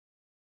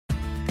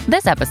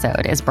This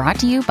episode is brought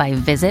to you by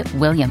Visit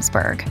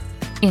Williamsburg.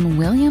 In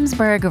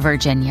Williamsburg,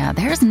 Virginia,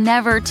 there's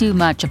never too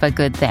much of a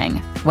good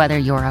thing. Whether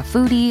you're a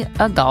foodie,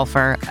 a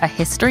golfer, a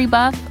history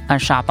buff, a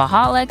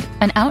shopaholic,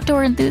 an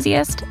outdoor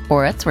enthusiast,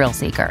 or a thrill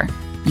seeker,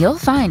 you'll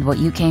find what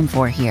you came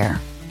for here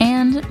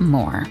and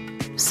more.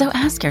 So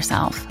ask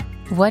yourself,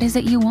 what is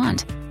it you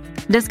want?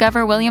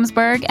 Discover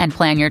Williamsburg and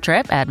plan your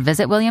trip at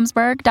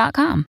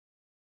visitwilliamsburg.com.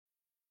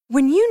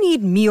 When you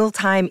need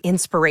mealtime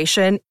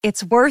inspiration,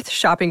 it's worth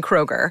shopping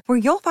Kroger, where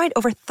you'll find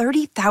over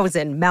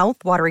 30,000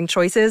 mouth-watering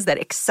choices that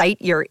excite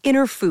your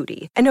inner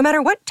foodie. And no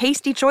matter what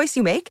tasty choice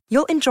you make,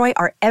 you'll enjoy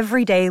our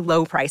everyday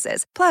low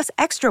prices, plus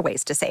extra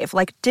ways to save,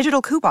 like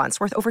digital coupons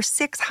worth over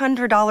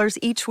 $600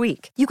 each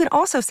week. You can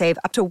also save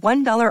up to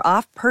 $1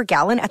 off per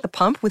gallon at the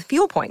pump with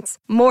fuel points.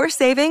 More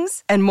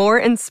savings and more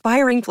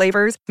inspiring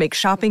flavors make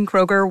shopping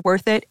Kroger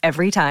worth it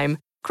every time.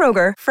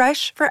 Kroger,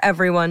 fresh for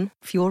everyone.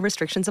 Fuel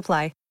restrictions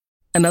apply.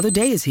 Another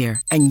day is here,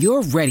 and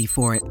you're ready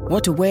for it.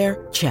 What to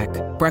wear? Check.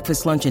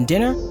 Breakfast, lunch, and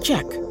dinner?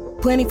 Check.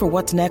 Planning for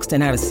what's next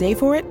and how to save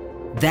for it?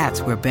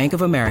 That's where Bank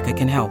of America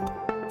can help.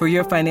 For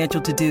your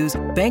financial to-dos,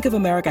 Bank of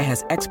America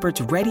has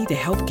experts ready to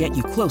help get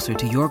you closer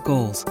to your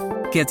goals.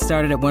 Get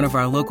started at one of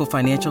our local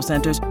financial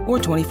centers or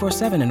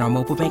 24/7 in our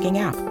mobile banking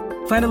app.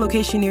 Find a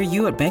location near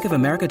you at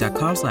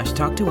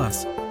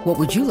bankofamerica.com/talktous. What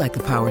would you like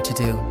the power to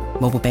do?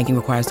 Mobile banking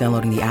requires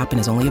downloading the app and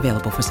is only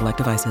available for select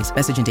devices.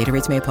 Message and data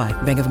rates may apply.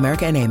 Bank of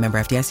America N.A., member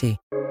FDIC.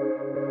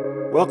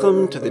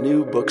 Welcome to the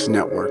New Books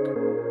Network.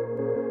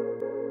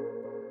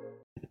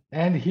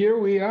 And here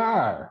we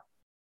are.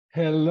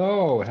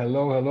 Hello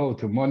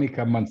to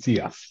Mónica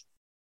Mancillas.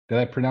 Did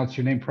I pronounce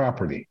your name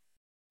properly?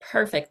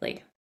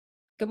 Perfectly.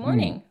 Good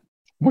morning.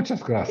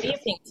 Muchas gracias. Good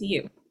evening to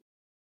you.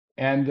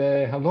 And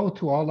hello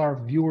to all our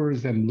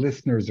viewers and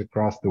listeners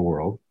across the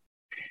world.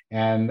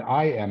 And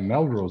I am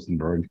Mel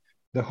Rosenberg,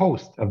 the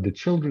host of the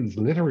Children's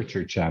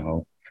Literature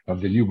channel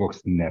of the New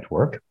Books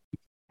Network.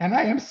 And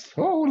I am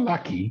so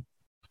lucky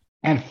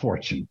and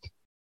fortunate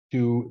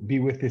to be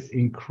with this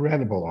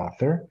incredible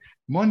author,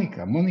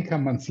 Mónica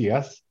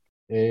Mancillas,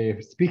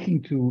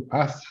 speaking to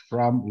us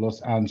from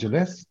Los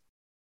Angeles.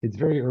 It's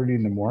very early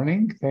in the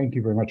morning. Thank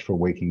you very much for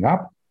waking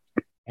up.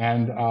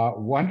 And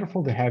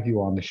wonderful to have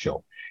you on the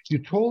show. You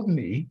told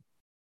me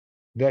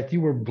that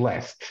you were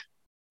blessed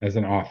as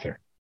an author.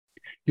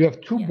 You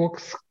have two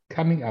books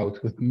coming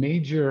out with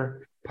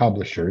major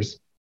publishers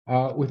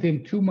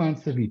within 2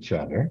 months of each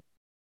other.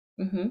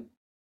 Mm-hmm.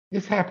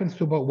 This happens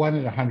to about 1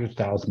 in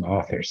 100,000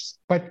 authors.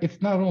 But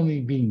it's not only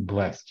being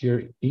blessed,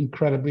 you're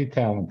incredibly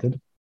talented.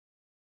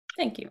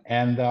 Thank you.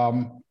 And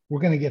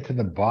we're going to get to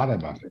the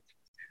bottom of it.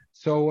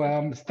 So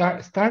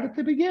start at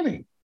the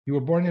beginning. You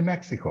were born in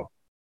Mexico.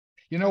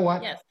 You know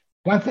what? Yes.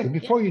 One second,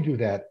 before you do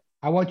that,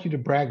 I want you to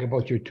brag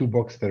about your two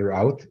books that are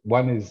out.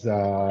 One is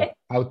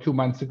out 2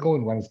 months ago,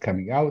 and one is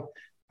coming out,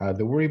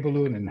 The Worry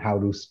Balloon and How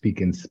to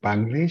Speak in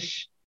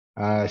Spanglish.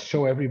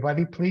 Show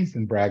everybody, please,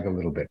 and brag a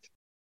little bit.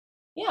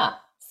 Yeah.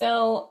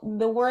 So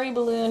The Worry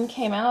Balloon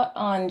came out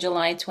on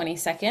July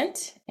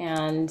 22nd,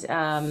 and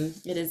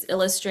it is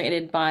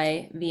illustrated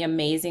by the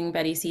amazing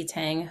Betty C.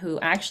 Tang, who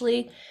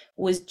actually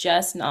was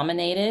just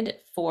nominated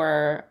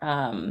for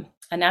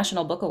a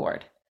National Book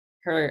Award.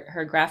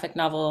 Her graphic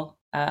novel,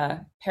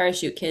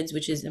 Parachute Kids,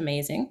 which is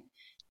amazing,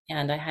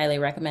 and I highly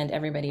recommend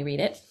everybody read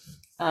it.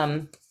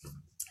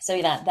 So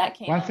that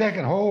came. 1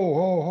 second,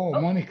 ho,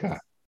 Mónica.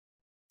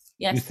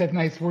 Yes. You said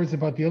nice words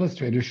about the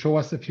illustrator. Show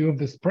us a few of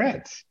the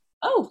spreads.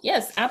 Oh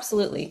yes,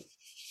 absolutely.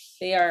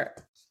 They are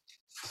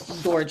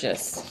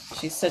gorgeous.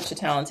 She's such a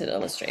talented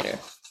illustrator.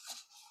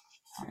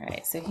 All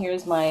right, so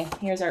here's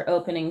our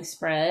opening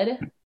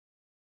spread.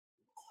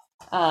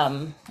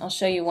 I'll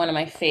show you one of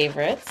my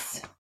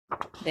favorites.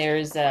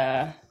 There's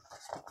let's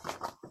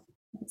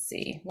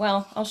see.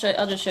 Well, I'll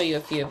just show you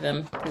a few of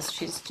them because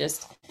she's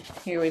just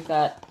here. We've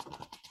got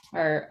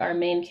our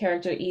main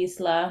character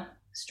Isla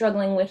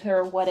struggling with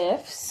her what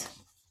ifs.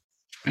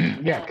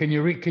 Yeah, can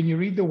you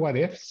read the what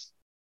ifs?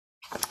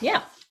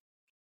 Yeah.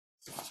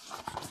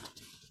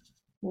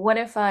 What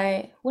if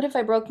I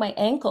broke my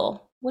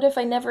ankle? What if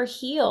I never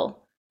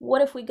heal?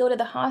 What if we go to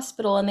the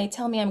hospital and they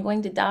tell me I'm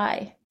going to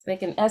die? They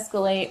can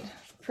escalate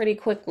pretty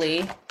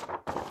quickly,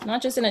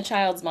 not just in a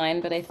child's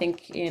mind, but I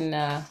think in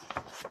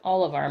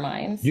all of our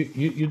minds.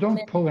 You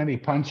don't pull any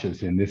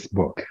punches in this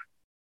book.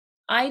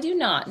 I do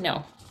not.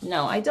 No,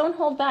 I don't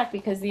hold back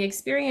because the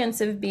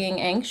experience of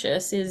being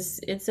anxious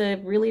it's a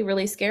really,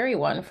 really scary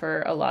one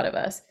for a lot of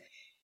us.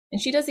 And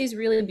she does these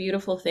really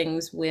beautiful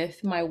things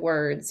with my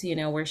words,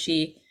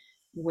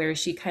 where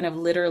she kind of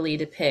literally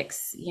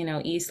depicts,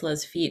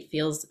 Isla's feet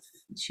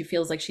she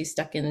feels like she's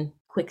stuck in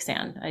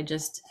quicksand. I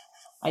just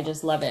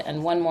love it.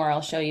 And one more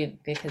I'll show you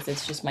because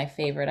it's just my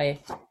favorite.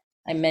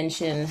 I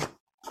mention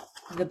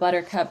the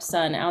buttercup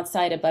sun.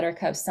 Outside, a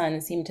buttercup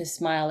sun seemed to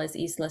smile as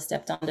Isla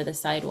stepped onto the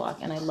sidewalk.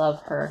 And I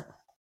love her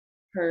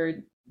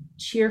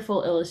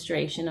cheerful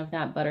illustration of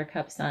that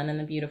buttercup sun and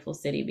the beautiful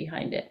city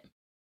behind it.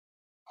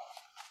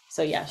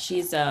 So yeah,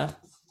 she's a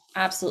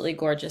absolutely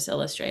gorgeous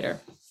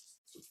illustrator.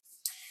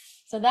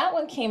 So that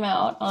one came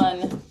out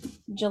on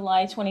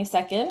July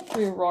 22nd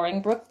through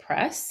Roaring Brook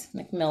Press,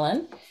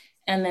 Macmillan.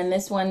 And then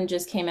this one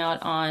just came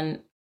out on,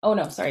 oh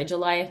no, sorry,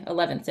 July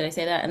 11th. Did I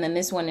say that? And then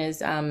this one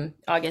is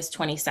August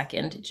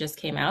 22nd. It just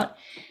came out.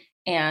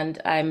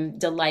 And I'm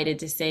delighted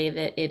to say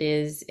that it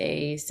is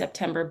a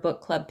September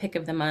book club pick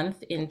of the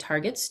month in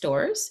Target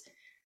stores.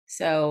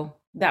 So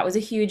that was a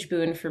huge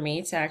boon for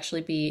me to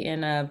actually be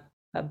in a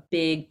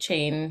big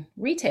chain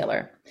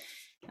retailer.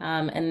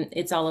 And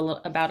it's all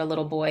about a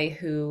little boy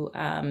who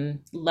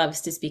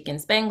loves to speak in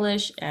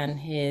Spanglish, and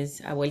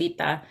his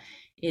abuelita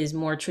is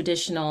more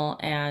traditional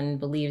and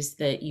believes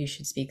that you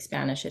should speak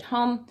Spanish at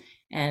home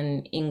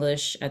and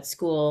English at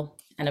school.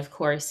 And of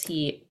course,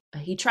 he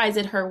tries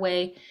it her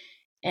way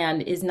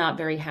and is not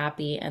very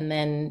happy, and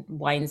then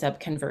winds up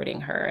converting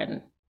her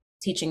and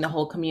teaching the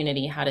whole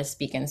community how to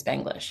speak in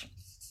Spanglish.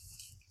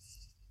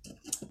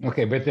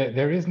 Okay, but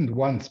there isn't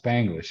one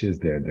Spanglish, is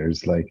there?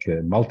 There's like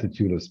a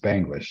multitude of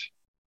Spanglish.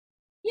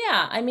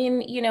 Yeah, I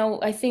mean,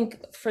 I think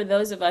for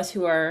those of us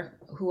who are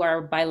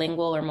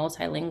bilingual or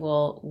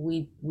multilingual,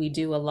 we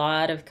do a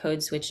lot of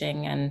code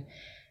switching, and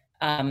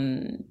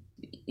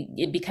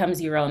it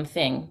becomes your own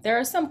thing. There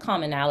are some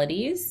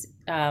commonalities,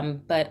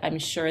 but I'm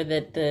sure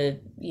that the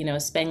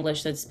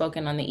Spanglish that's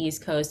spoken on the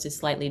East Coast is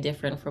slightly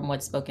different from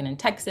what's spoken in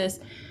Texas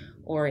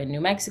or in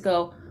New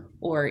Mexico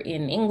or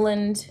in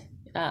England.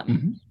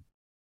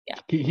 Yeah.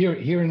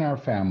 Here in our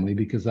family,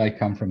 because I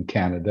come from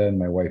Canada and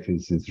my wife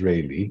is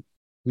Israeli,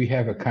 we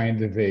have a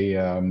kind of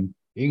a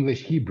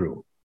English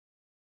Hebrew,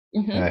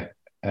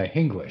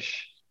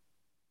 Hinglish.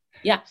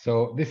 Yeah.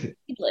 So this is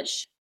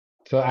English.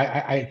 So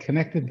I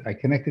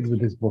connected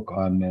with this book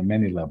on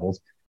many levels.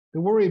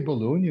 The worry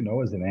balloon,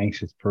 as an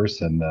anxious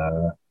person,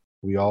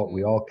 we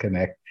all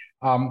connect.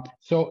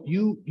 So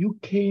you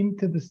came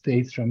to the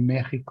States from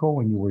Mexico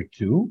when you were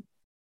 2,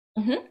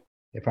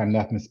 if I'm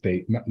not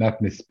mistaken.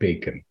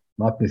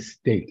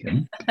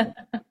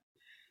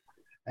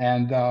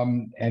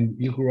 And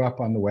you grew up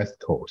on the West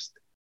Coast.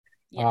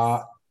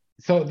 Yes.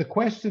 So the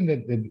question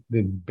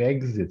that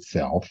begs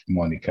itself,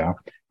 Monica,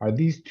 are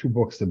these 2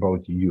 books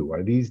about you?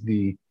 Are these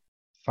the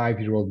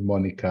 5-year-old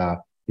Monica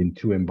in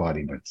 2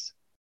 embodiments?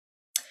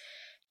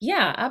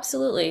 Yeah,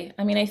 absolutely.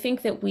 I mean, I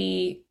think that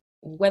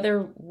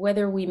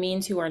whether we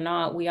mean to or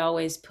not, we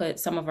always put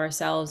some of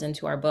ourselves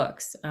into our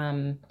books.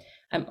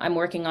 I'm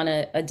working on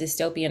a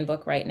dystopian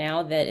book right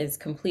now that is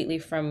completely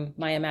from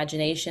my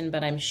imagination,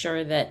 but I'm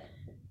sure that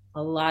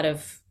a lot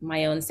of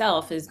my own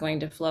self is going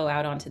to flow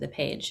out onto the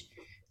page.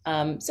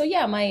 So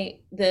yeah, my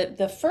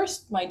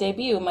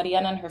debut,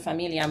 Mariana and her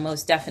familia,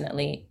 most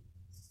definitely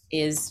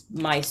is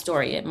my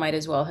story. It might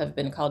as well have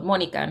been called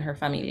Mónica and her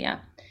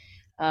familia.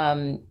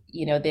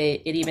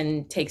 It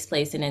even takes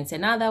place in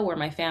Ensenada, where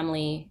my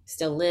family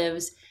still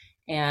lives,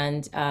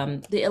 and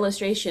the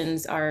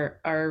illustrations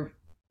are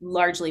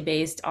largely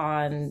based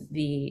on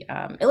the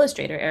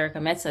illustrator Erica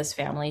Metza's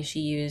family.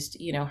 She used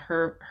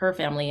her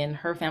family and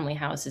her family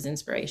house as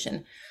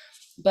inspiration.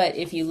 But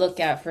if you look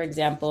at, for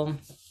example,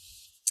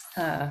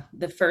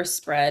 the first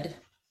spread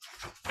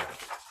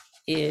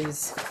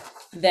is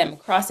them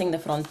crossing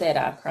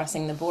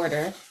the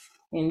border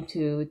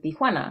into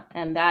Tijuana,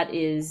 and that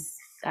is,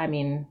 I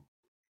mean,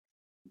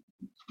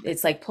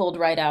 it's like pulled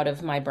right out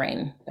of my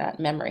brain, that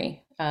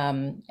memory.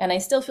 And I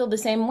still feel the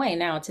same way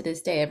now to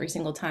this day, every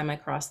single time I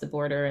cross the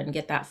border and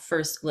get that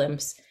first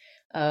glimpse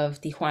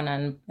of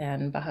Tijuana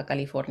and Baja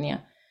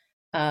California.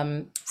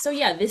 So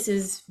yeah, this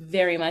is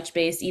very much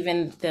based,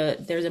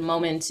 there's a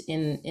moment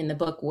in the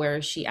book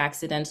where she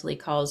accidentally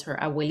calls her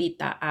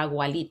abuelita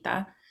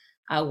agualita.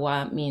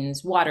 Agua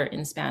means water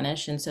in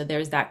Spanish. And so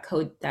there's that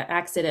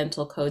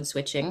accidental code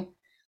switching,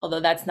 although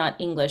that's not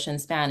English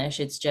and Spanish,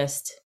 it's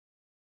just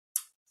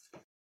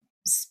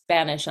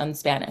Spanish on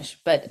Spanish.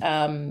 But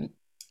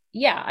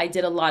yeah, I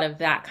did a lot of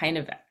that kind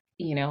of,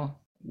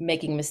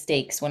 making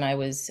mistakes when I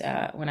was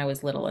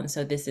little. And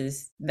so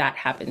that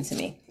happened to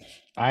me.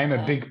 I'm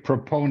a big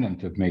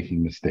proponent of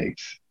making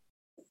mistakes.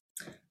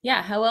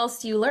 Yeah, how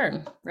else do you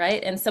learn,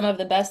 right? And some of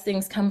the best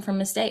things come from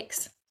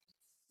mistakes.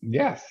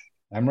 Yes,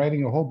 I'm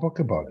writing a whole book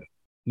about it.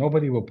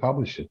 Nobody will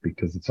publish it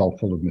because it's all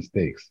full of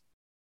mistakes.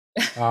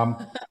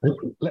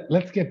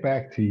 Let's get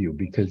back to you,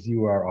 because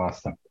you are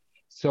awesome.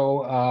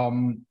 So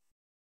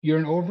you're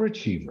an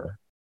overachiever.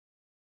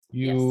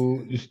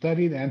 You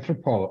studied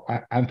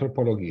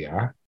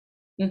anthropologia,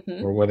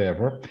 or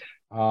whatever.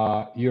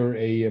 You're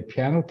a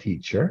piano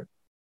teacher.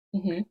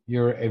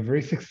 You're a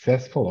very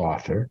successful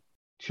author,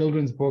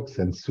 children's books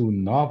and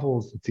soon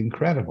novels. It's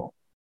incredible.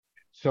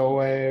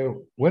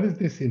 So what is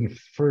this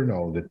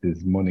inferno that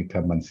is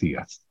Mónica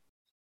Mancillas?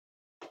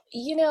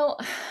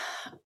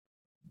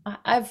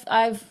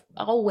 I've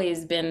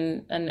always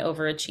been an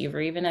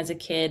overachiever, even as a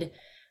kid.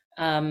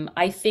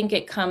 I think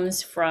it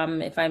comes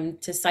from, if I'm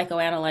to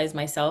psychoanalyze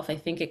myself, I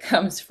think it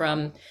comes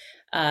from,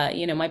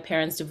 my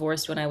parents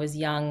divorced when I was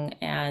young,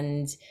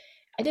 and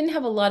I didn't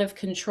have a lot of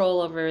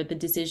control over the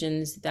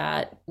decisions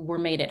that were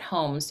made at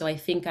home. So I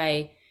think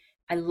I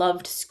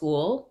loved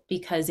school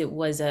because it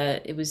was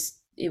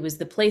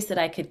the place that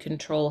I could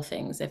control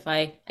things. If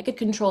I could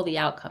control the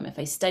outcome, if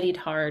I studied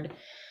hard,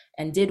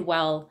 and did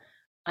well,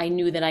 I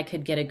knew that I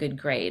could get a good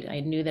grade. I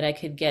knew that I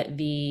could get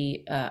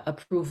the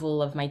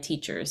approval of my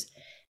teachers.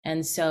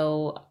 And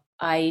so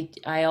I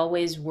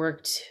always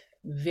worked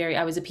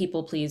I was a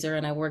people pleaser,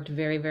 and I worked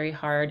very, very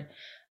hard.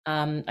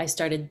 I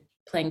started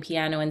playing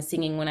piano and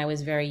singing when I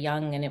was very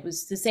young, and it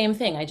was the same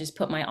thing. I just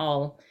put my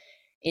all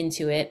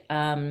into it.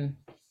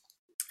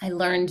 I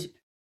learned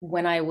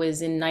when I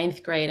was in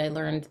ninth grade, I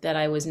learned that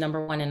I was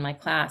number one in my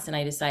class, and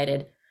I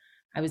decided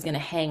I was going to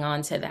hang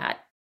on to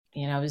that.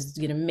 I was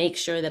going to make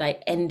sure that I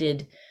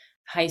ended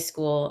high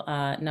school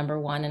number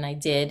one, and I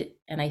did.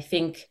 And I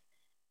think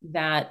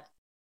that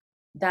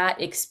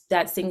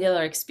that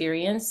singular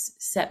experience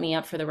set me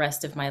up for the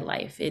rest of my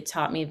life. It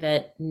taught me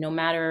that no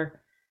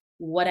matter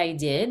what I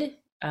did,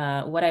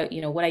 what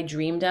I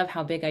dreamed of,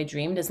 how big I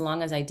dreamed, as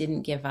long as I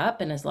didn't give up,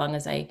 and as long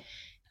as I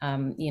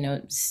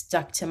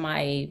stuck to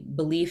my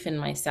belief in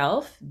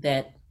myself,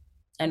 that,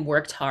 and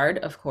worked hard,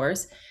 of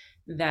course,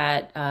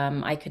 that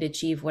I could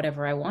achieve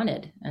whatever I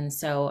wanted. And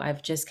so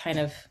I've just kind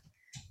of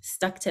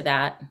stuck to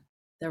that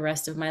the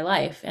rest of my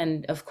life.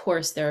 And of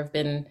course, there have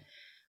been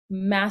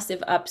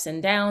massive ups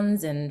and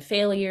downs and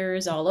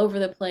failures all over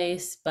the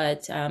place.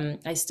 But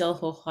I still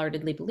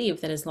wholeheartedly believe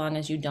that as long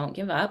as you don't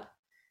give up,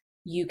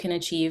 you can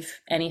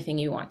achieve anything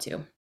you want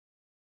to.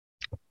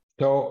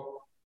 So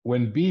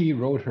when Bea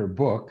wrote her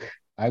book,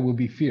 I Will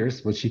Be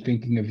Fierce, was she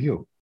thinking of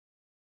you?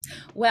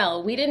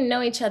 Well, we didn't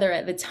know each other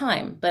at the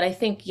time, but I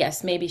think,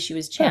 yes, maybe she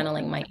was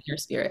channeling my inner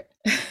spirit.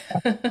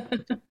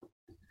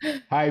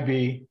 Hi,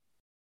 Bea.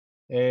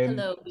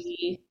 Hello,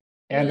 Bea.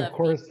 And of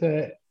course,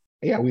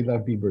 yeah, we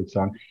love Bea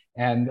Birdsong.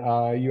 And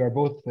you are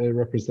both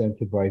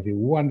represented by the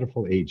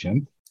wonderful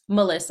agent,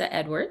 Melissa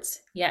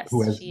Edwards. Yes,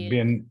 who has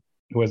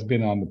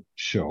been on the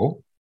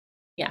show.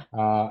 Yeah.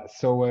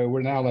 So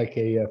we're now like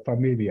a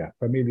familia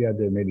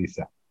de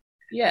Melissa.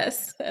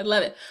 Yes, I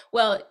love it.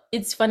 Well,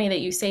 it's funny that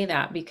you say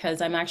that, because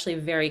I'm actually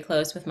very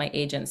close with my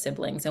agent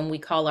siblings, and we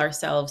call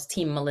ourselves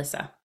Team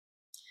Melissa.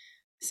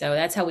 So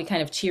that's how we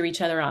kind of cheer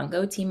each other on.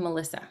 Go Team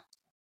Melissa.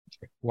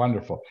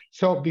 Wonderful.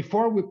 So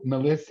before with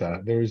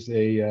Melissa, there's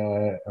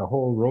a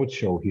whole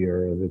roadshow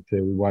here that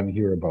we want to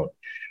hear about.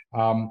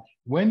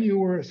 When you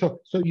were, so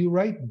you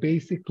write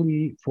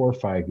basically for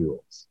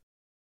 5-year-olds.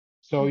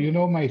 So you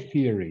know my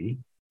theory,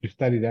 you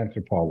studied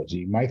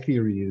anthropology. My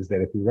theory is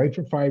that if we write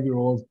for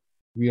 5-year-olds,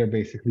 we are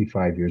basically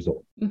 5 years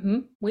old. Mm-hmm.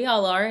 We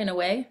all are, in a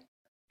way.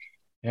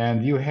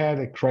 And you had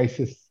a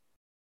crisis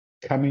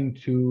coming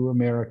to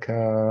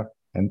America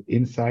and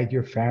inside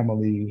your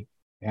family.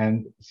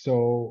 And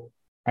so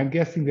I'm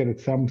guessing that at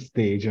some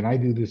stage, and I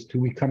do this too,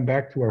 we come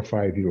back to our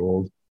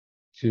 5-year-old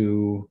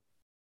to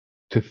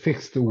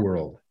fix the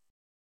world.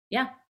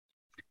 Yeah.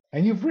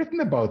 And you've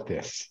written about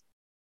this.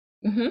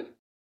 Mm-hmm.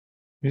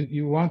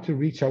 You want to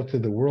reach out to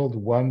the world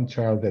one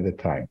child at a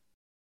time.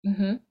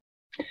 Mm-hmm.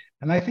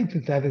 And I think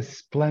that is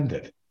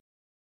splendid.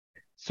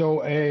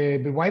 So,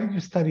 but why did you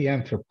study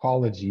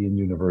anthropology in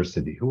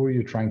university? Who were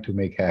you trying to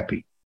make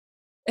happy?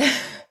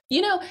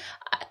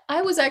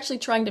 I was actually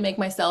trying to make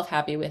myself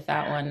happy with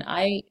that one.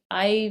 I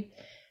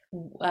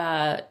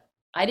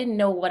didn't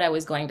know what I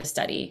was going to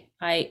study.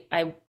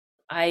 I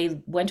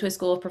went to a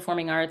school of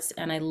performing arts,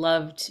 and I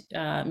loved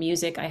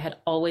music. I had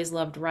always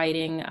loved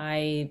writing.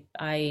 I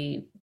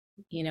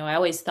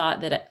always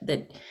thought that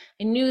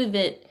I knew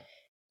that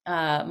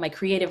my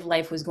creative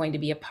life was going to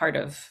be a part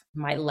of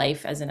my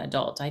life as an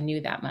adult. I knew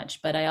that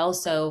much. But I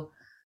also,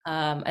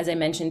 as I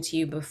mentioned to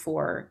you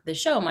before the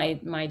show,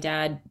 my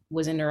dad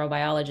was a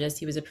neurobiologist.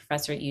 He was a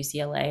professor at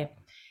UCLA,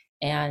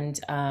 and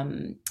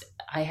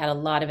I had a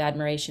lot of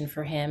admiration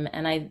for him.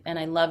 And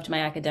I loved my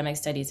academic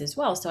studies as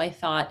well. So I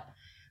thought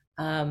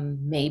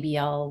maybe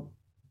I'll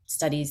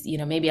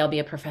maybe I'll be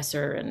a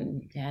professor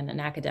and an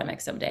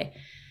academic someday.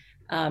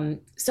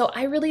 So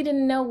I really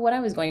didn't know what I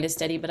was going to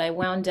study, but I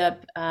wound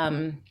up,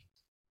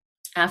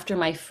 after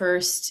my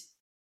first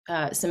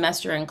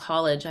semester in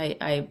college,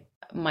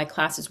 my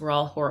classes were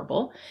all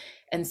horrible.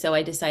 And so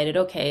I decided,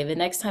 okay, the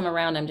next time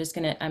around, I'm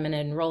going to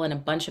enroll in a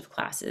bunch of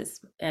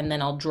classes, and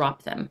then I'll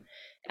drop them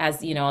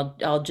as,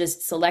 I'll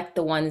just select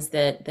the ones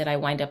that I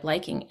wind up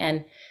liking.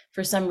 And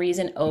for some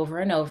reason, over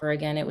and over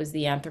again, it was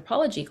the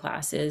anthropology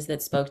classes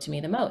that spoke to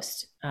me the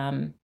most.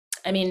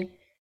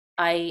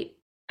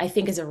 I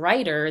think as a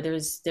writer,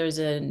 there's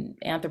an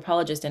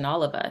anthropologist in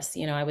all of us.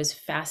 I was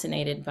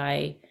fascinated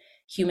by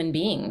human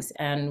beings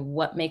and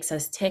what makes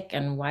us tick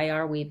and why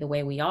are we the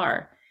way we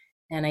are.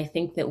 And I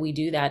think that we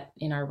do that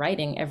in our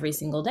writing every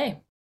single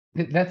day.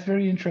 That's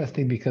very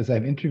interesting, because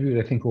I've interviewed,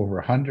 I think, over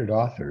 100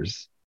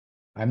 authors.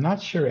 I'm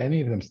not sure any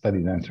of them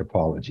studied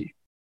anthropology.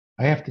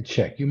 I have to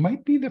check. You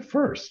might be the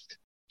first.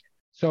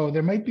 So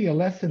there might be a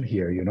lesson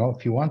here,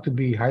 if you want to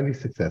be highly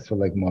successful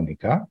like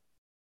Mónica.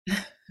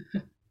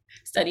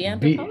 Study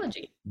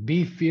anthropology.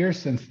 Be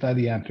fierce and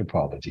study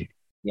anthropology.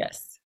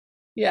 Yes.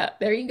 Yeah,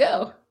 there you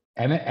go.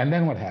 And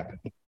then what happened?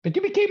 But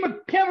you became a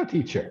piano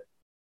teacher.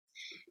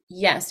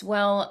 Yes.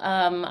 Well,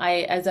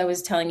 as I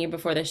was telling you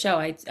before the show,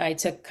 I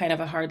took kind of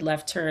a hard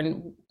left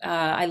turn.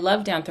 I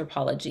loved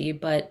anthropology,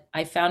 but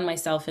I found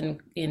myself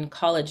in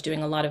college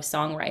doing a lot of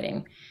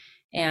songwriting.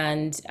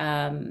 And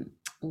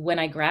when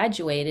I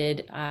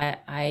graduated,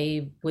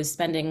 I was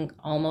spending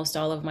almost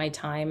all of my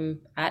time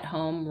at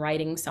home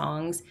writing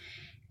songs,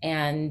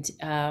 and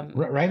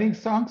Writing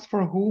songs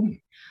for whom?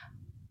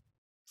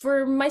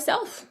 for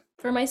myself,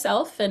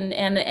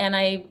 and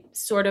I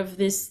sort of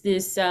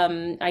this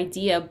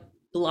idea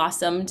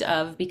blossomed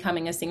of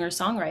becoming a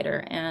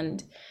singer-songwriter.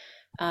 And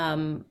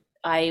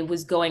I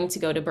was going to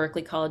go to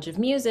Berklee College of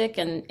Music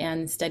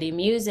and study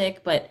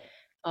music, but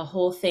a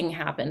whole thing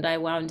happened. I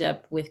wound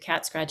up with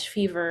cat scratch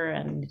fever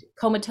and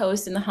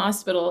comatose in the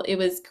hospital. It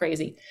was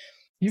crazy.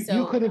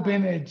 You could have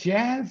been a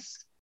jazz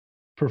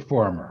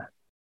performer.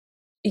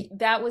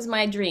 That was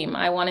my dream.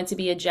 I wanted to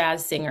be a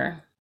jazz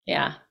singer.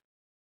 Yeah.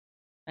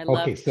 I Okay,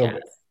 love so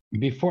jazz.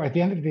 before at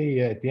the end of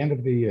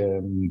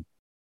the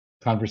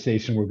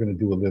conversation, we're going to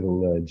do a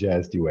little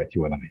jazz duet,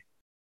 you and I.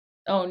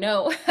 Oh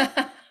no.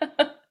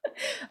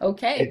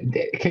 Okay.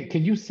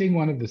 Can you sing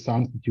one of the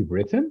songs that you've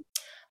written?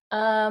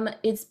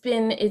 It's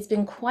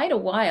been quite a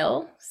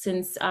while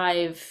since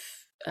I've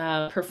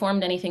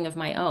performed anything of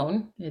my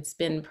own. It's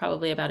been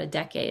probably about a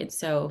decade,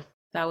 so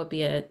that would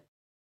be a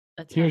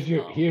tough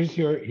call.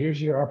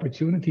 Here's your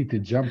opportunity to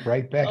jump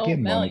right back Oh,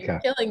 in, Mel, you're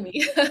Monica. killing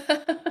me.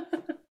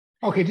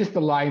 Okay, just a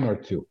line or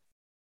two.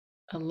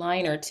 A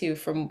line or two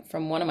from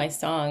one of my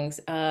songs.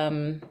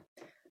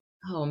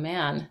 Oh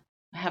man,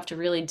 I have to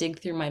really dig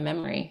through my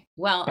memory.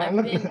 Well,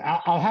 Listen,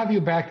 I'll have you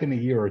back in a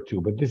year or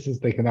two, but this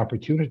is like an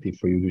opportunity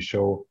for you to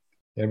show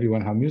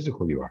everyone how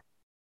musical you are.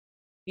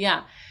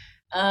 yeah.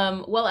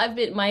 Well,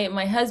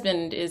 my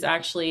husband is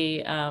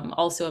actually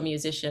also a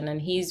musician,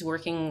 and he's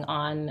working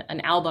on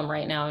an album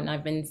right now, and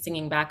I've been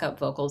singing backup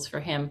vocals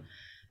for him.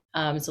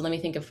 So let me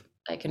think if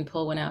I can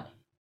pull one out.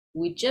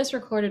 We just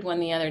recorded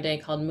one the other day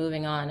called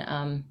Moving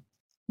On.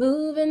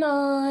 Moving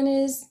on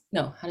is,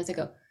 no, how does it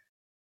go?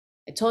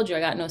 I told you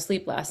I got no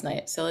sleep last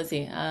night. So let's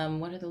see.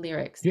 What are the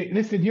lyrics?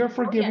 Listen, you're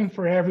forgiven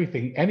for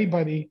everything.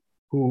 Anybody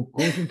who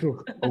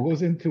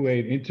goes into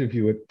an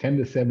interview at 10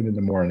 to 7 in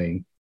the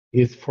morning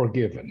is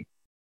forgiven.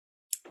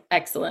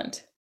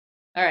 Excellent.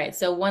 All right.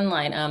 So one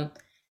line.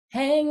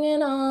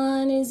 Hanging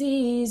on is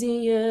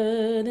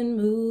easier than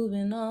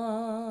moving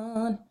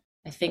on.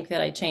 I think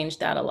that I changed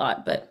that a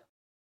lot, but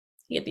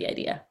you get the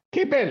idea.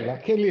 Que bella,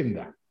 que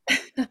linda.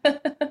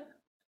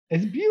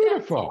 It's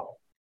beautiful.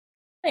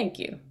 Thank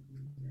you.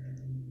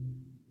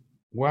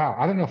 Wow.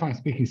 I don't know if I'm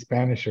speaking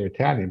Spanish or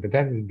Italian, but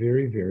that is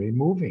very, very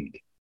moving.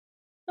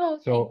 Oh,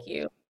 So thank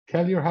you.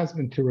 tell your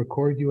husband to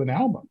record you an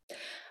album.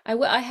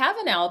 I have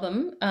an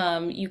album.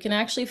 You can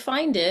actually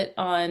find it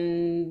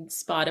on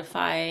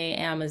Spotify,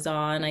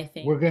 Amazon, I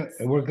think.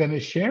 We're gonna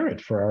share it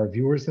for our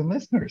viewers and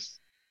listeners.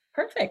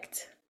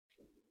 Perfect.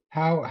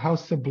 How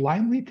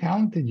sublimely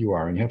talented you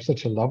are, and you have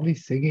such a lovely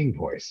singing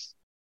voice.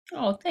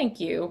 Oh, thank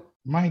you.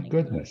 My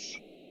goodness.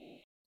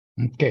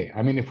 Okay,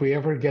 I mean, if we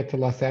ever get to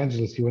Los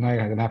Angeles, you and I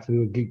are gonna have to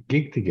do a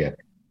gig together.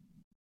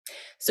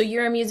 So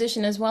you're a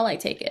musician as well, I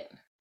take it.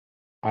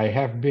 I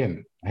have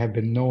been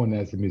known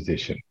as a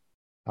musician.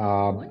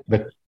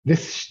 But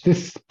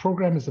this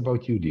program is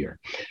about you, dear.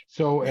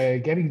 So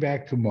getting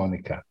back to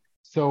Monica.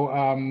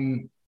 So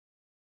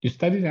you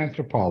studied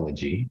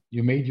anthropology,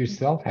 you made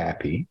yourself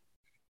happy,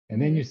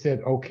 and then you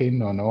said, okay,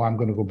 no, I'm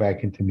going to go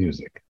back into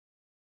music.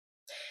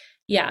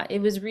 Yeah, it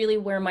was really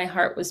where my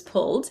heart was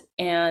pulled.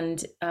 And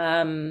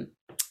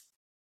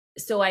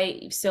so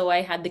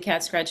I had the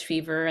cat scratch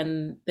fever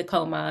and the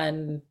coma,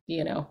 and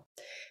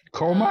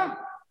Coma?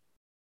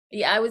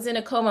 Yeah, I was in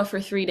a coma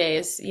for 3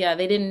 days. Yeah,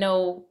 they didn't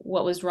know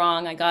what was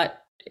wrong. I got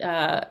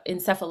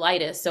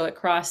encephalitis, so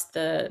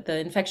the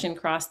infection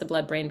crossed the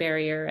blood-brain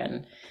barrier,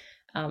 and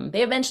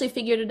they eventually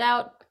figured it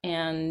out,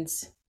 and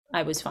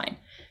I was fine.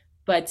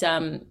 But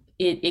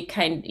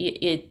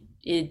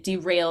it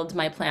derailed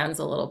my plans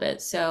a little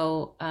bit.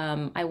 So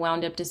I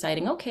wound up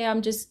deciding, okay,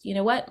 I'm just, you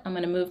know what, I'm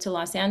going to move to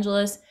Los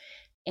Angeles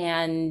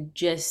and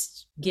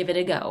just give it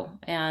a go.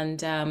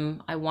 And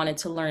I wanted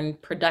to learn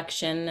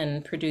production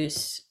and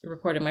produce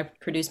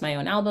my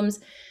own albums.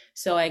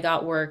 So I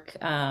got work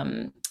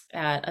at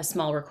a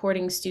small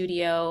recording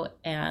studio,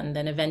 and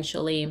then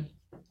eventually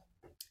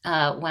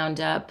wound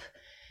up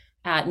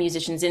at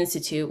Musicians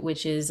Institute,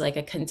 which is like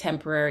a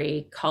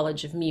contemporary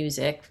college of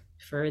music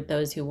for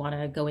those who want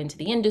to go into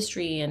the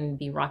industry and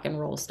be rock and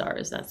roll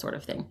stars, that sort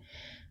of thing.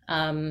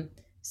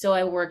 So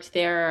I worked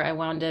there. I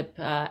wound up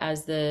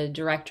as the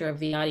director of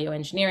the audio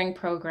engineering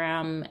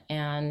program,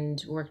 and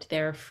worked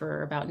there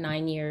for about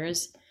 9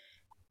 years,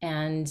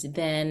 and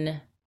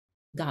then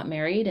got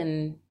married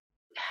and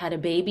had a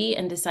baby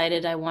and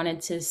decided I wanted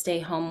to stay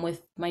home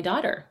with my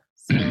daughter.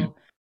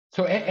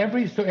 So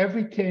every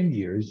 10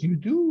 years you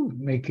do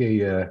make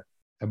a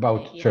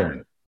about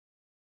turn.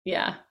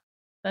 Yeah,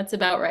 that's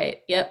about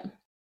right. Yep.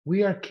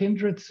 We are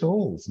kindred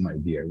souls, my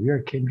dear. We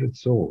are kindred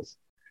souls.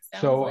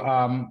 Sounds So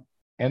like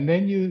and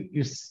then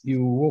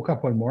you woke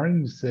up one morning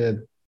and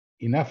said,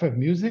 enough of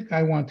music,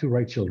 I want to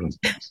write children's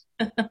books.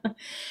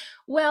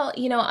 Well,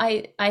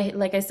 I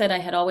like I said, I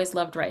had always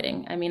loved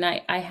writing. I mean,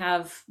 I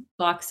have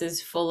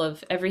boxes full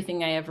of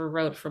everything I ever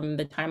wrote from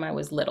the time I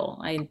was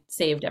little. I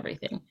saved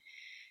everything.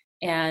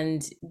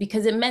 And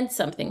because it meant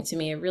something to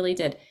me, it really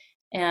did.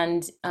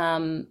 And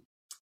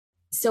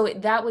so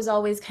that was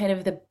always kind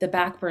of the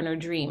back burner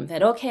dream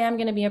that, okay, I'm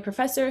going to be a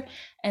professor,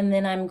 and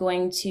then I'm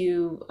going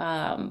to,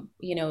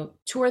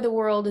 tour the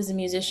world as a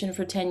musician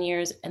for 10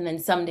 years. And then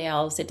someday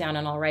I'll sit down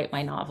and I'll write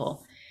my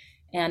novel.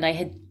 And I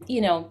had,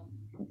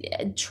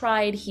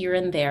 tried here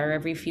and there.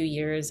 Every few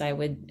years I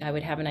would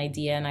have an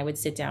idea and I would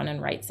sit down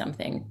and write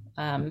something.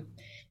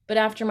 But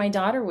after my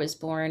daughter was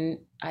born,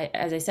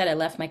 as I said, I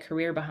left my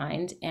career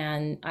behind,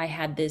 and I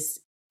had this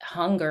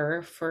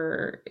hunger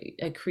for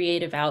a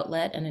creative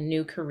outlet and a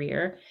new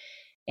career.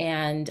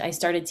 And I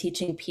started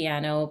teaching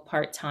piano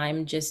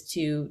part-time just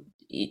to,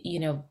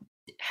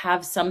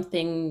 have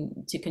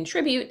something to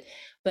contribute,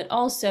 but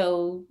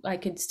also I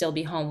could still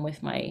be home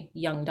with my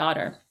young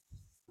daughter.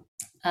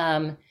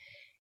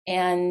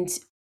 And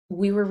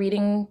we were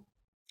reading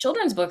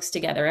children's books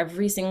together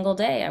every single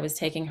day. I was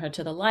taking her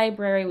to the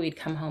library. We'd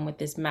come home with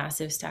this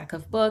massive stack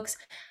of books.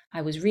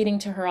 I was reading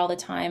to her all the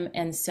time.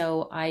 And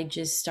so I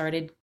just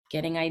started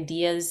getting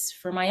ideas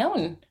for my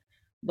own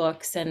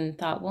books and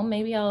thought, well,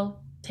 maybe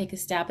I'll take a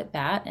stab at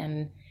that.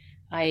 And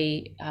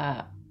I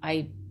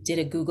did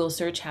a Google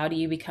search, how do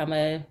you become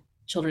a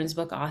children's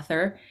book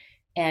author?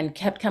 And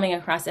kept coming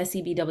across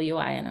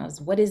SCBWI. And I was,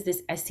 what is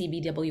this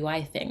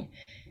SCBWI thing?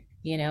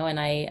 And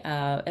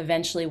I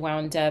eventually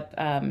wound up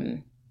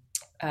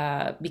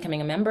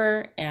becoming a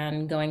member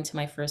and going to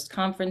my first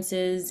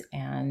conferences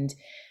and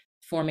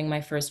forming my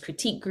first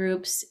critique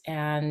groups.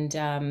 And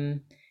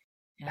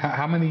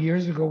how many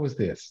years ago was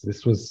this?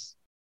 This was...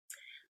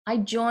 I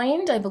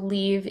joined, I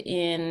believe,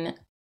 in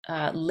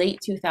late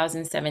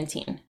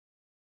 2017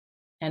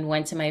 and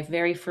went to my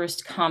very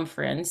first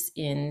conference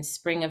in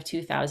spring of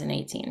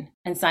 2018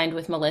 and signed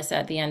with Melissa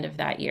at the end of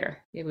that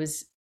year. It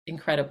was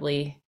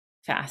incredibly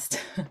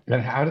fast.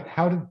 And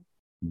how did,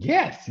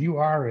 yes, you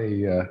are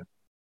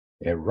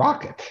a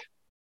rocket.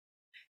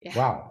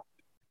 Yeah.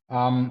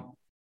 Wow.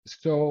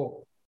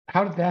 So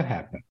how did that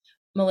happen?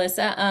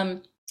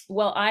 Melissa,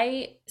 well,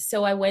 I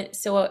went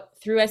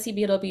through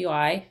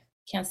SCBWI,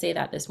 can't say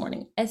that this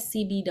morning,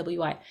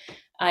 SCBWI.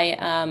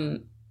 I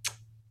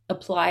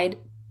applied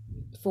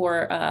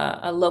for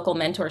a local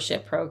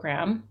mentorship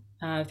program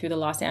through the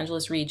Los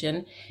Angeles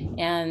region.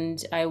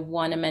 And I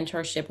won a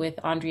mentorship with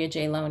Andrea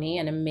J. Loney,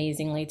 an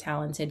amazingly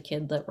talented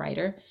kid lit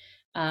writer.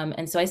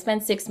 And so I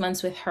spent 6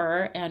 months with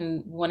her.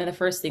 And one of the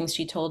first things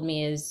she told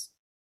me is,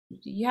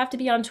 you have to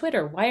be on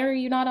Twitter. Why are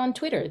you not on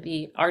Twitter?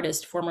 The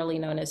artist formerly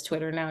known as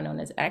Twitter, now known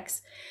as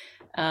X.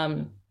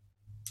 I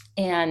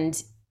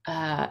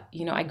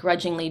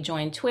grudgingly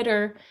joined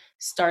Twitter,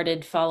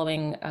 started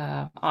following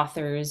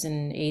authors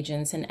and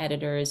agents and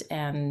editors.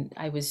 And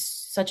I was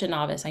such a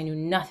novice. I knew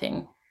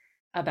nothing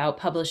about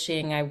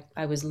publishing.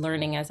 I was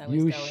learning as I was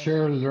going. You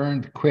sure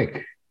learned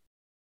quick.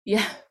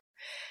 Yeah.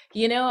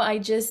 I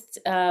just,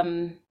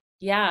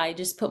 I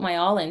just put my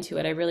all into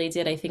it. I really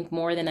did. I think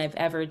more than I've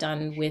ever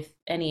done with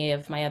any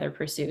of my other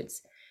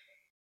pursuits.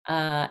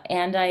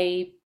 And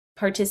I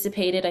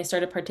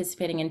started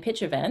participating in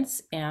pitch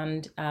events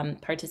and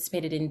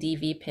participated in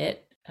DV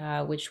Pit,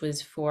 which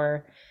was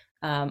for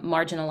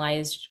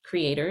marginalized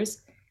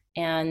creators.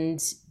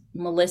 And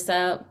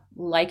Melissa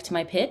liked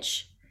my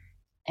pitch.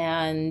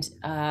 And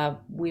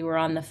we were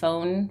on the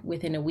phone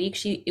within a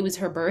week. It was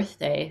her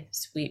birthday.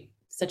 Sweet,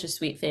 such a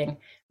sweet thing.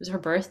 It was her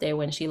birthday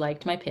when she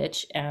liked my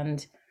pitch.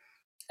 And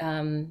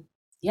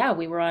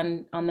we were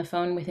on the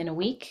phone within a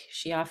week.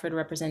 She offered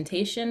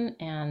representation,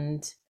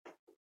 and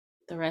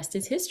the rest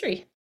is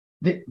history.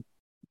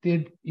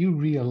 Did you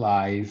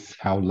realize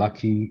how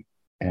lucky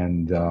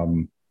and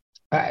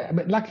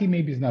but lucky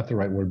maybe is not the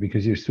right word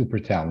because you're super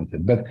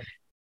talented, but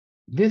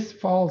this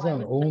falls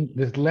on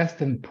this less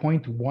than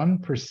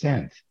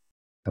 0.1%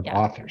 of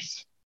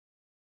authors.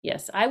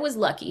 Yes, I was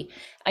lucky.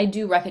 I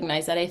do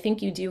recognize that. I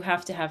think you do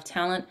have to have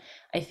talent.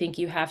 I think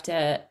you have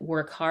to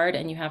work hard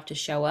and you have to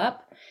show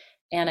up.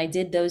 And I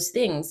did those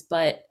things,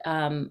 but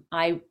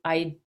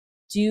I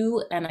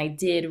do and I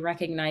did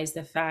recognize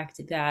the fact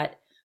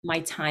that my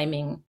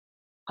timing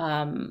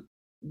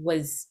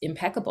was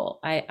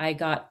impeccable. I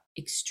got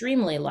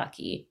extremely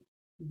lucky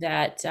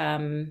that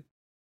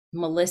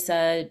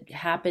Melissa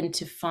happened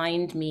to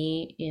find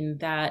me in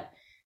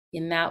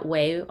that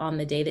way on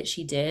the day that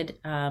she did,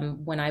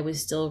 when I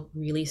was still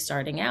really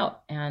starting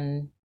out.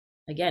 And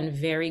again,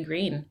 very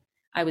green.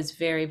 I was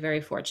very, very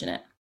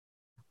fortunate.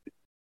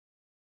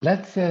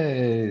 Let's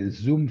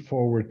zoom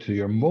forward to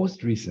your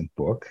most recent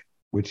book,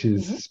 which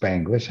is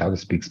Spanglish, How to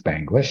Speak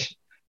Spanglish.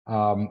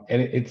 And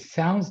it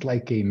sounds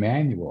like a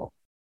manual,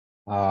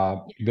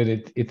 but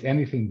it's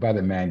anything but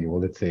a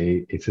manual. It's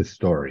a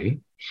story.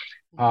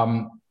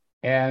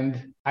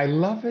 And I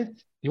love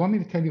it. You want me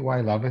to tell you why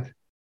I love it?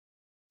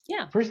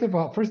 Yeah. First of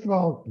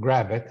all,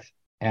 grab it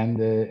and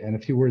a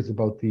few words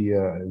about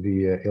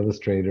the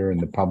illustrator and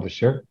the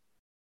publisher.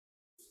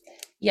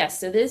 Yes.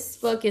 So this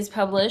book is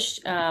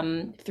published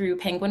through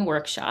Penguin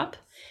Workshop,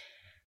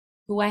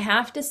 who I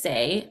have to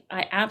say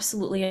I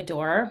absolutely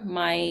adore.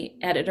 My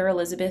editor,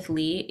 Elizabeth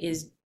Lee,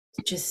 is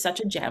just such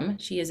a gem.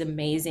 She is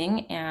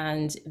amazing.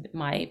 And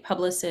my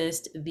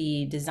publicist,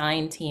 the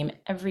design team,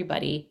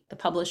 everybody, the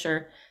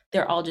publisher,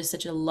 they're all just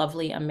such a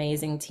lovely,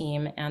 amazing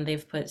team. And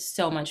they've put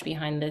so much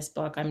behind this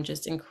book. I'm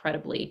just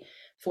incredibly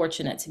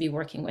fortunate to be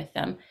working with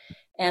them.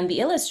 And the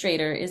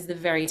illustrator is the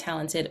very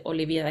talented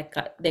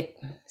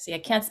see, I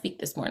can't speak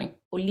this morning,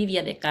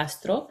 Olivia de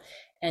Castro.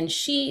 And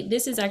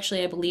this is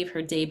actually, I believe,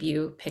 her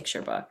debut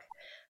picture book.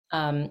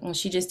 And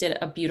she just did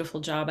a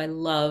beautiful job. I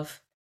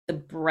love the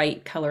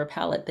bright color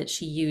palette that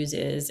she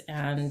uses.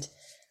 And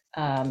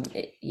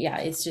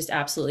it's just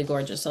absolutely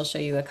gorgeous. I'll show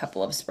you a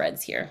couple of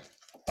spreads here.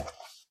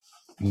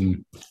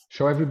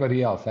 Show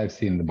everybody else. I've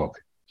seen the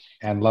book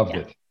and loved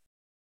it.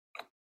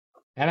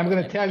 And I'm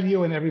going to tell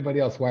you and everybody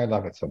else why I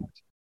love it so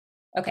much.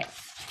 Okay.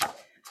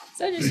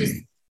 So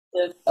just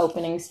the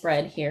opening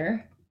spread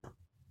here.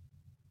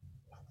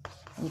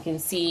 You can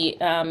see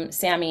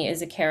Sammy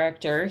is a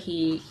character.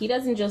 He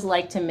doesn't just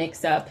like to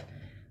mix up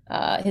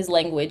his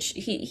language.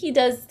 He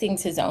does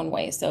things his own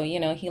way. So,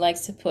 he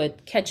likes to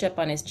put ketchup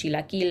on his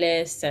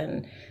chilaquiles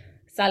and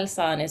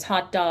salsa on his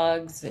hot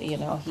dogs. He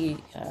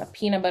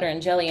peanut butter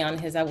and jelly on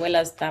his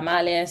abuela's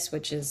tamales,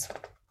 which is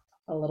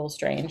a little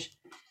strange.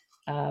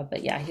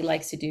 But yeah, he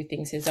likes to do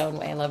things his own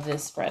way. I love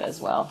this spread as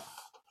well.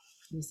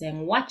 He's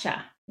saying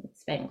 "wacha" in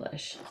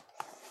Spanglish.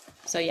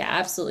 So yeah,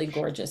 absolutely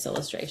gorgeous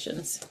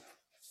illustrations.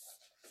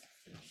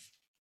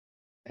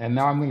 And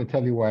now I'm going to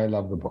tell you why I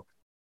love the book.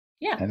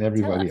 Yeah, and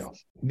everybody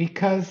else.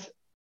 Because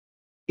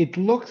it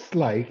looks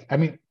like,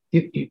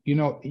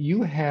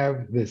 you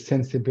have the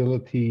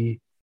sensibility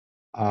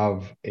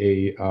of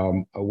a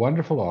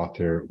wonderful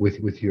author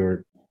with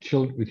your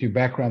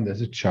background as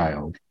a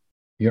child,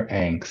 your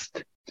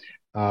angst,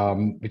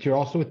 but you're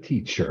also a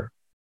teacher.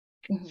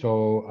 Mm-hmm.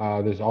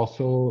 So there's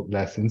also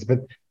lessons, but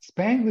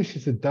Spanglish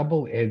is a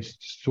double-edged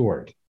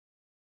sword.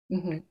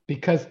 Mm-hmm.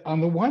 Because on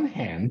the one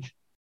hand,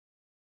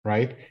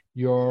 right,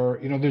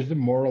 there's the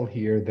moral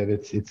here that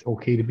it's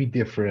okay to be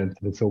different.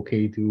 It's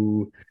okay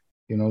to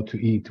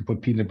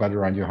put peanut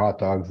butter on your hot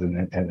dogs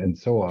and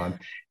so on.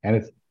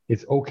 And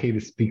it's okay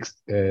to speak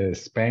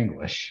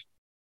Spanglish.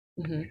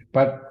 Mm-hmm.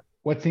 But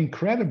what's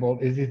incredible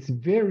is it's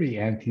very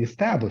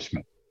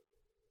anti-establishment.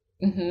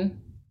 Mm-hmm.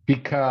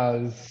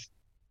 Because,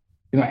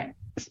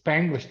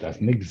 Spanglish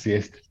doesn't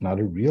exist. It's not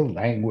a real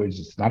language.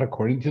 It's not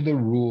according to the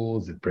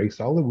rules. It breaks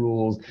all the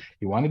rules.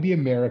 You want to be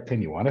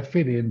American. You want to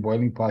fit in,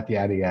 boiling pot,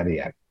 yada, yada,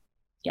 yada.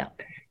 Yeah.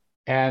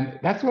 And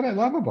that's what I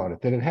love about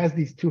it, that it has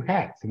these two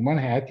hats. In one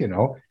hat,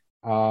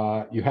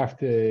 you have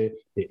to,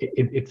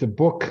 it's a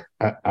book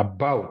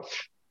about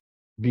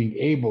being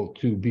able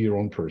to be your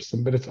own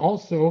person, but it's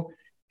also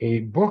a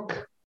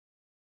book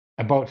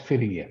about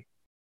fitting in,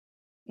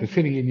 but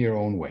fitting in your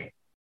own way.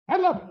 I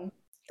love it.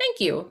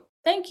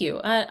 Thank you.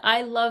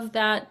 I love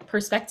that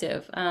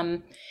perspective.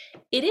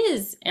 It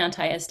is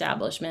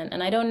anti-establishment,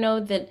 and I don't know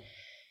that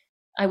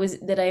I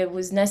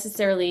was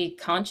necessarily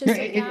conscious of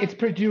that. It's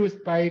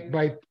produced by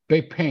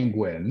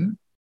Penguin.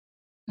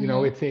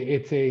 Mm-hmm.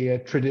 It's a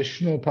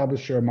traditional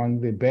publisher,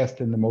 among the best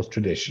and the most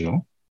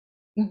traditional.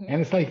 Mm-hmm.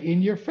 And it's like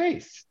in your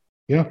face.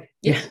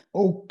 It's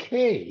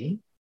okay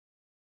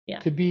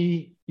to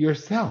be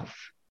yourself.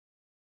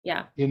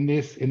 Yeah. In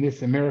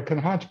this American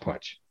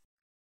hodgepodge.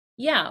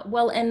 Yeah,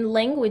 well, and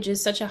language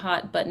is such a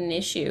hot button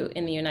issue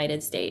in the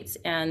United States.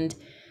 And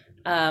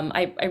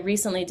I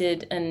recently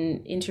did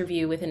an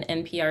interview with an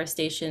NPR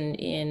station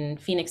in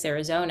Phoenix,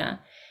 Arizona,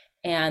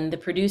 and the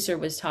producer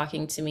was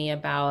talking to me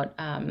about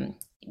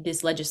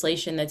this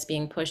legislation that's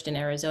being pushed in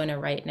Arizona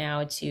right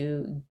now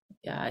to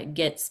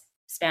get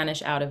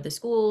Spanish out of the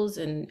schools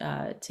and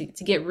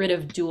to get rid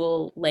of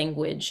dual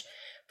language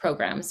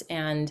programs.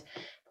 And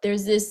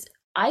there's this,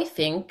 I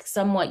think,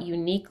 somewhat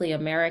uniquely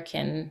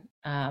American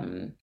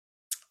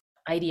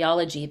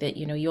ideology that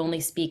you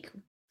only speak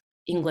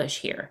English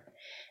here,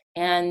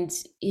 and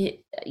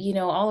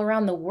all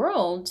around the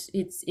world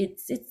it's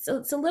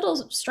a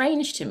little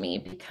strange to me,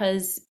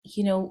 because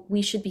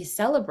we should be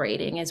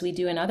celebrating, as we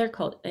do in other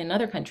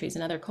countries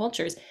and other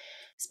cultures.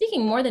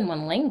 Speaking more than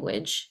one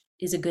language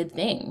is a good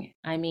thing.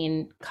 I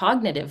mean,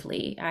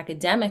 cognitively,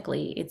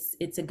 academically,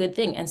 it's a good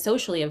thing, and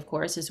socially, of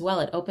course, as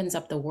well. It opens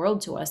up the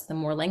world to us the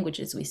more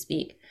languages we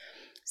speak.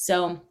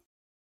 So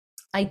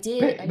But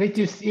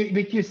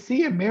you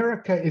see,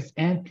 America is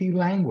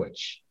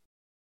anti-language.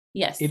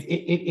 Yes.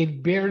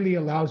 It barely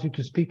allows you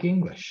to speak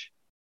English.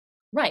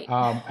 Right.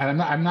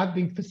 And I'm not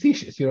being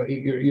facetious.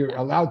 You're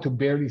allowed to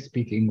barely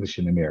speak English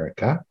in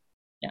America.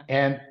 Yeah.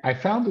 And I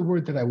found the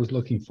word that I was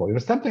looking for.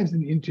 Sometimes in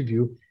the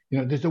interview,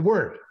 there's a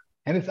word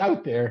and it's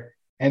out there,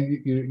 and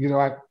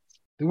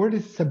the word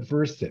is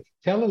subversive.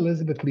 Tell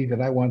Elizabeth Lee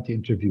that I want to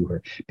interview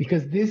her,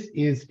 because this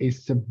is a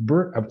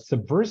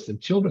subversive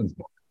children's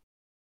book,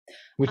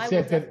 which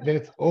says that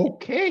it's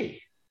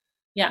okay,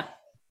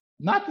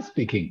 not to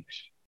speak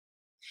English.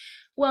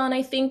 Well, and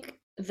I think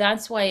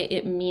that's why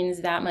it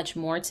means that much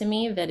more to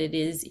me that it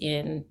is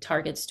in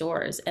Target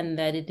stores and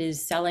that it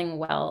is selling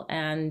well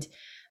and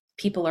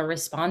people are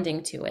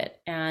responding to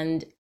it.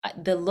 And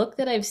the look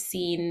that I've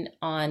seen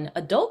on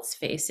adults'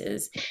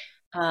 faces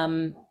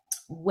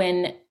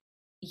when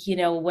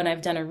when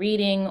I've done a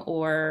reading,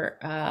 or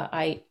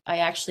I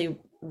actually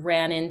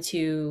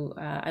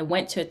I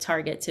went to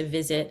Target to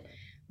visit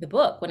the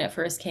book when it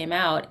first came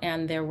out,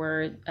 and there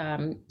were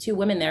two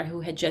women there who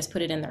had just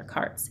put it in their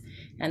carts,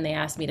 and they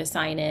asked me to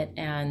sign it,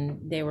 and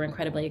they were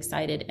incredibly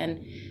excited.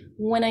 And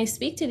when I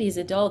speak to these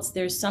adults,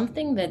 there's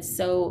something that's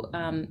so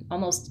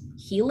almost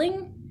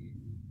healing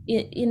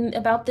in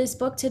about this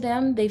book to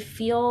them. They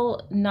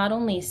feel not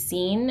only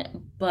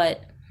seen,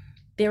 but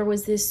there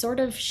was this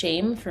sort of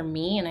shame for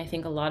me, and I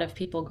think a lot of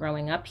people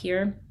growing up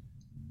here,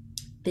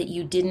 that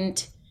you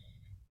didn't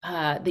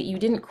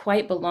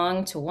quite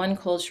belong to one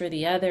culture or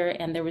the other,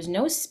 and there was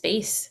no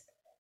space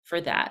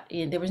for that.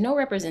 There was no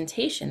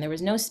representation. There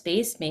was no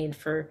space made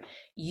for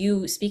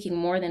you speaking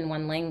more than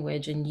one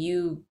language, and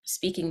you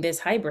speaking this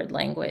hybrid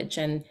language,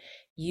 and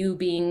you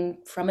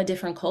being from a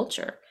different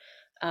culture.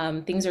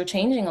 Things are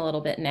changing a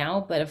little bit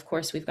now, but of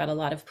course we've got a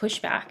lot of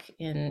pushback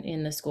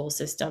in the school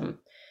system.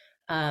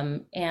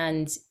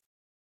 And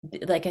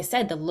like I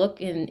said, the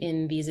look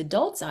in these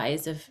adults'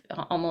 eyes of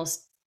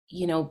almost,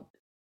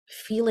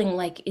 feeling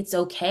like it's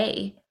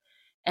okay,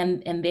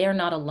 and they're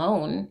not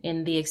alone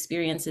in the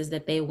experiences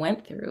that they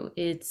went through.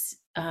 It's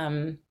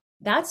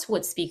that's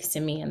what speaks to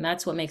me, and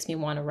that's what makes me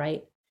want to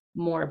write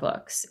more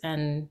books,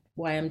 and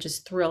why I'm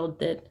just thrilled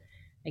that,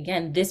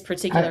 again, this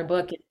particular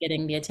book is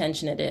getting the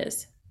attention it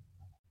is.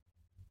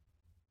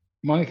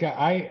 Monica,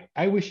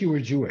 I wish you were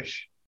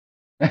Jewish.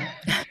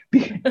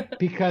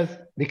 because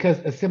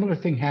a similar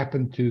thing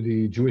happened to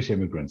the Jewish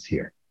immigrants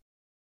here.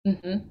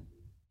 Mm-hmm.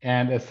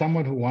 And as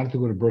someone who wanted to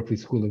go to Berklee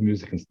School of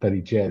Music and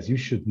study jazz, you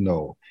should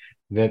know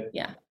that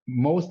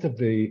most of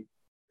the,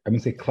 I'm going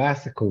to say,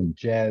 classical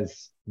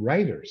jazz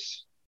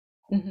writers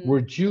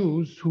were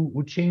Jews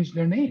who changed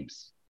their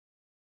names,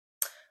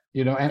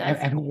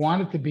 and who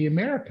wanted to be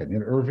American.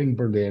 And Irving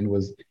Berlin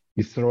was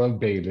Yisroel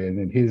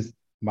Beilin, and his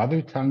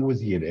mother tongue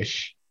was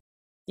Yiddish.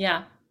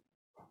 Yeah.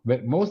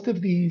 But most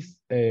of these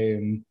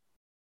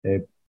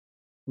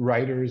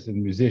writers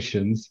and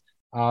musicians,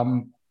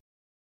 I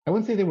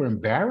wouldn't say they were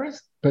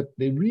embarrassed, but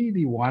they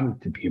really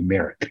wanted to be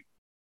American.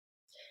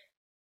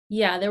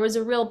 Yeah, there was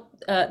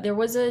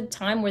a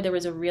time where there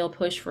was a real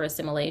push for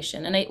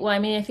assimilation, and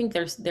I think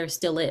there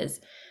still is,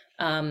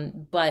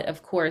 but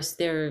of course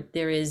there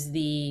is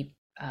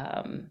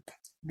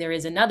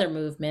another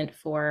movement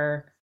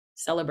for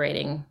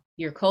celebrating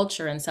your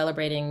culture and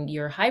celebrating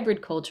your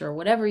hybrid culture, or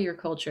whatever your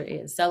culture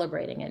is,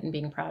 celebrating it and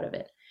being proud of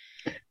it.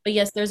 But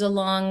yes, there's a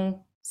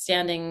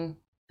long-standing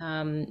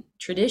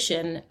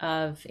tradition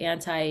of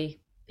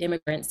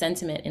anti-immigrant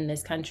sentiment in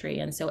this country,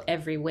 and so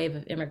every wave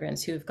of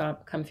immigrants who have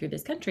come through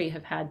this country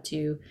have had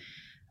to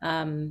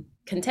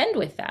contend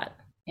with that,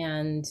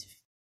 and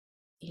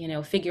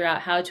figure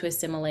out how to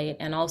assimilate,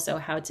 and also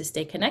how to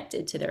stay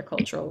connected to their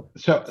cultural.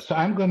 So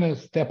I'm going to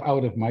step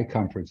out of my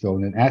comfort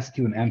zone and ask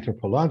you an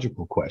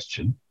anthropological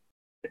question.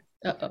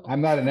 Uh-oh. I'm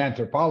not an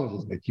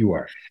anthropologist, but you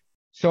are.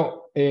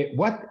 So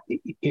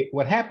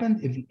what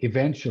happened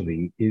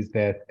eventually is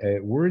that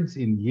words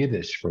in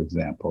Yiddish, for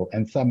example,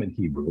 and some in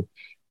Hebrew,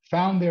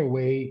 found their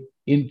way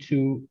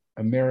into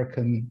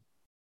American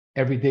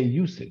everyday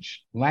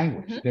usage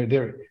language.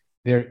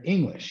 They're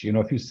English.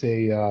 If you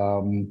say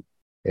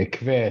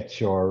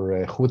kvetch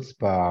or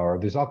chutzpah, or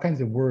there's all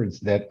kinds of words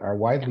that are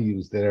widely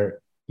used that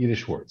are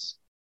Yiddish words,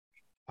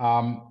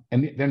 and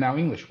they're now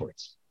English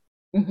words.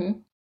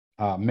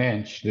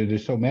 Mensch,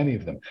 there's so many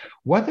of them.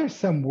 What are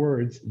some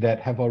words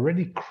that have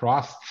already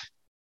crossed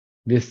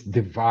this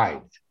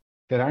divide,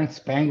 that aren't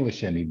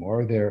Spanglish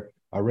anymore? They're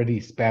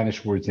already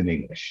Spanish words in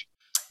English.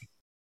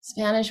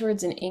 Spanish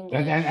words in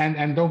English.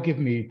 And don't give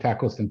me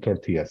tacos and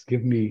tortillas.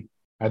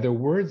 Are there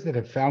words that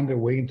have found their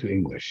way into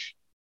English?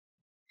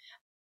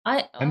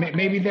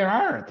 Maybe there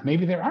aren't.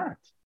 Maybe there aren't.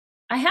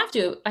 I have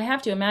to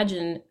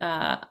imagine.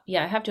 I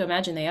have to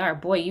imagine they are.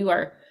 Boy, you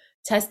are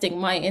testing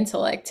my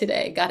intellect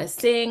today. Gotta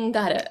sing.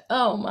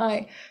 Oh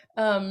my.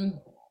 I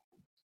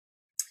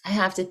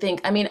have to think.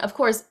 I mean, of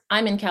course,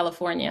 I'm in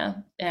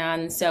California,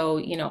 and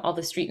so all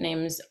the street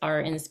names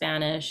are in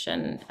Spanish,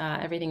 and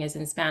everything is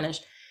in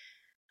Spanish.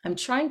 I'm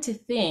trying to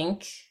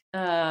think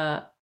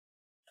of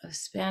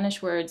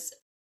Spanish words.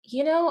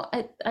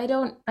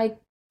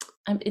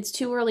 It's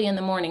too early in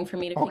the morning for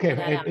me to figure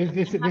that out.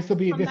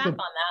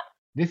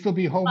 This will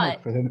be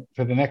homework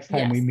for the next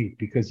time we meet,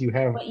 because you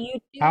have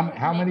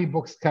how many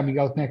books coming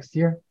out next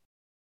year?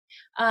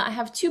 I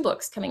have 2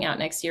 books coming out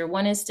next year.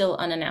 One is still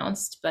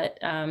unannounced, but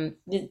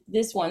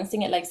this one,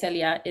 Sing It Like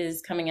Celia,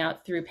 is coming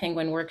out through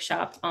Penguin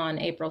Workshop on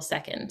April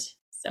 2nd.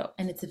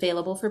 And it's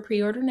available for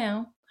pre-order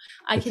now.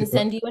 I can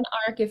send you an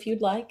ARC if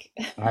you'd like.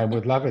 I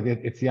would love it.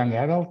 It's young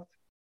adult?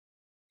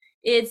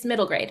 It's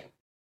middle grade.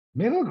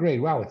 Middle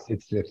grade. Wow,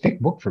 it's a thick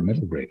book for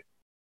middle grade.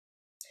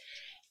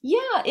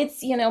 Yeah,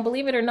 it's,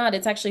 believe it or not,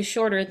 it's actually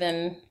shorter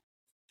than,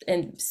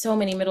 and so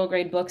many middle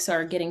grade books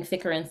are getting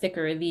thicker and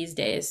thicker these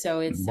days. So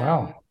it's,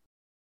 wow.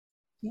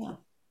 Yeah.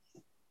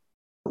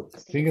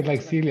 Sing It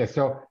Like Celia.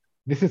 So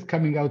this is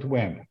coming out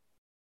when?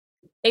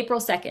 April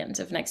 2nd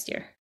of next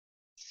year.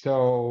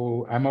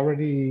 So I'm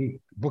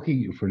already booking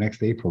you for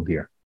next April,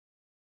 dear.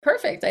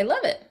 Perfect. I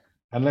love it.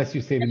 Unless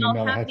you say to And me, I'll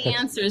Mel, I have had the such.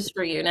 answers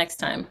for you next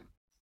time.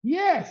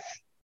 Yes,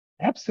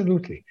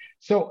 absolutely.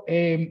 So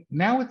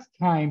now it's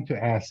time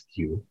to ask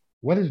you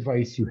what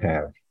advice you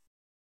have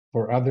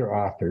for other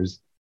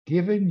authors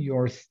given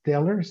your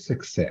stellar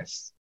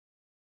success.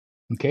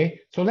 Okay,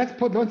 so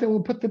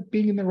we'll put the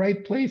being in the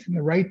right place in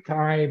the right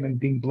time and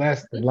being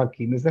blessed and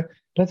lucky.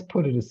 Let's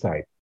put it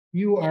aside.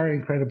 You Yeah. are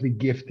incredibly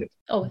gifted.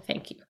 Oh,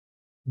 thank you.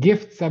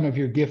 Gift some of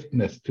your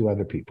giftness to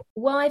other people.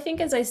 Well, I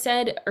think as I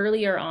said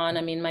earlier on,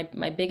 I mean,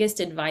 my biggest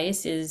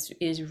advice is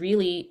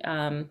really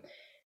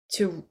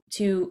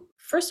to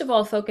first of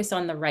all focus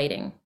on the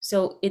writing.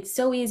 So it's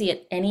so easy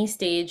at any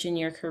stage in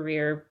your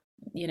career,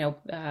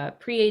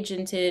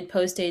 pre-agented,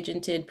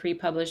 post-agented,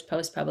 pre-published,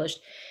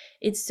 post-published.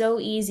 It's so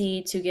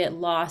easy to get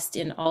lost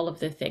in all of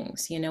the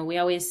things.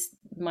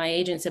 My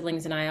agent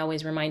siblings and I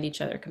always remind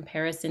each other,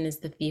 comparison is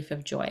the thief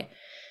of joy.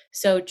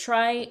 So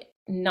try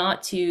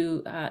not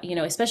to,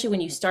 especially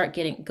when you start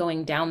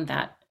going down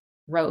that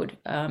road.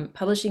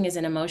 Publishing is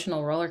an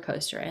emotional roller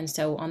coaster. And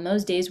so on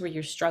those days where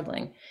you're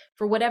struggling,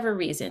 for whatever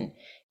reason,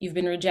 you've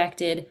been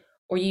rejected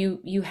or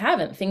you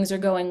haven't, things are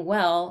going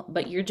well,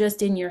 but you're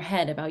just in your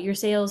head about your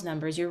sales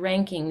numbers, your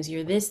rankings,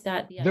 your this,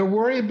 that, the other. The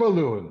worry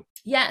balloon.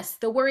 Yes,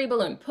 the worry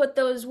balloon. Put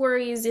those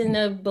worries in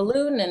a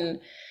balloon and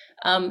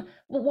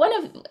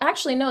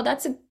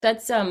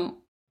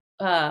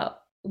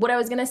what I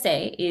was going to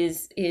say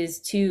is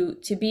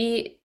to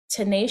be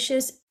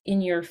tenacious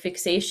in your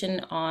fixation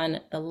on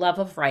the love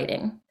of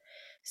writing.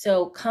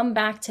 So come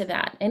back to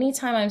that.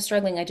 Anytime I'm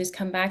struggling, I just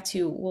come back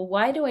to, well,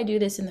 why do I do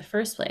this in the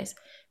first place?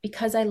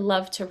 Because I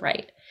love to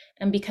write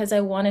and because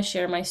I want to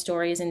share my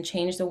stories and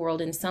change the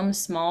world in some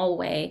small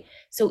way.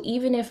 So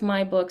even if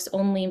my books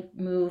only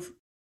move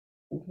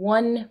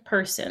one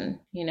person,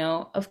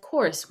 of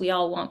course, we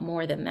all want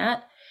more than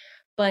that,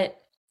 but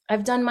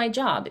I've done my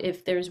job.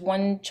 If there's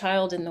one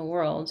child in the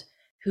world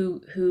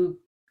who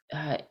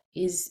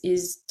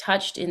is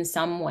touched in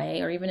some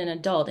way, or even an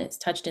adult, it's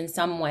touched in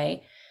some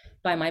way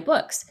by my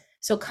books.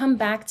 So come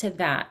back to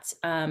that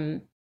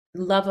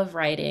love of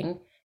writing.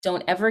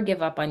 Don't ever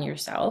give up on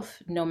yourself,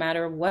 no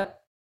matter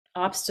what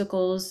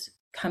obstacles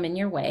come in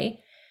your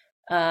way.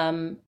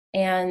 And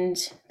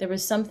there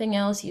was something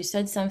else. You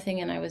said something,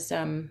 and I was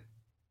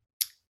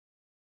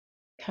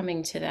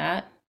coming to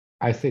that.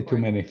 I say too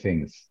many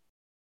things.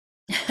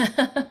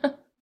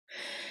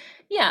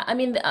 Yeah, I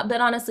mean, but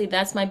honestly,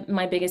 that's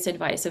my biggest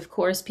advice. Of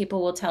course,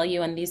 people will tell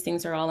you, and these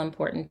things are all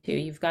important too.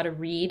 You've got to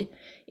read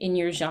in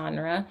your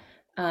genre.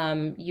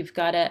 You've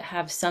got to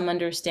have some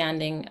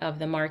understanding of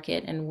the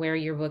market and where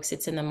your book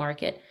sits in the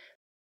market.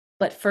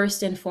 But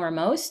first and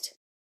foremost,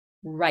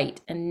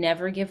 write and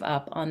never give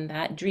up on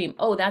that dream.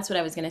 Oh, that's what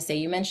I was going to say.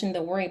 You mentioned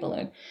the worry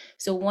balloon.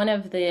 So one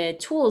of the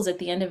tools at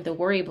the end of the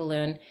worry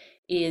balloon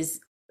is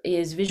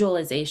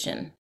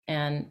visualization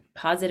and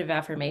positive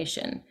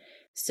affirmation.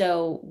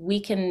 So we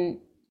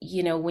can,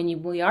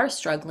 when we are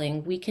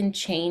struggling, we can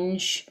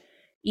change,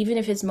 even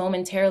if it's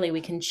momentarily,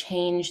 we can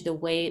change the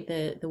way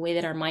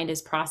that our mind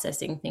is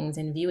processing things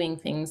and viewing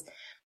things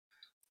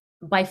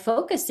by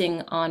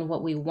focusing on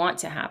what we want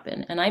to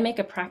happen. And I make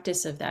a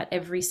practice of that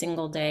every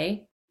single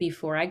day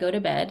before I go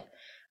to bed.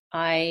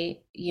 I,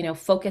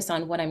 focus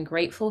on what I'm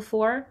grateful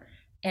for.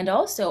 And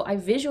also I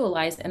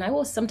visualize, and I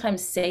will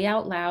sometimes say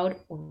out loud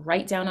or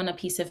write down on a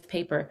piece of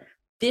paper,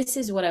 this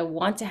is what I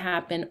want to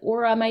happen.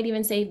 Or I might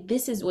even say,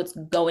 this is what's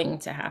going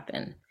to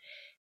happen.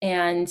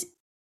 And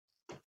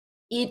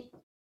it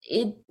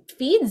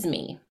feeds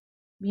me,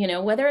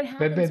 whether it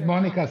happens But or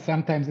Monica, not.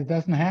 sometimes it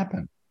doesn't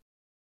happen.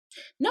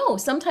 No,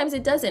 sometimes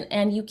it doesn't.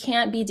 And you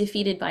can't be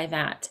defeated by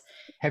that.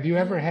 Have you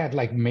ever had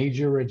like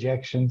major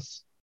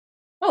rejections?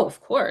 Oh,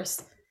 of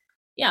course.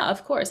 Yeah,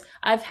 of course.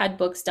 I've had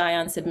books die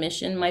on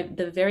submission.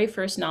 The very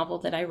first novel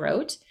that I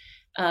wrote,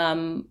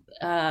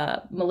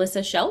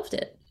 Melissa shelved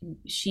it.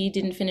 She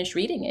didn't finish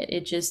reading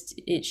it.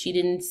 She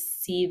didn't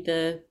see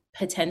the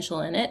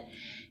potential in it.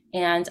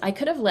 And I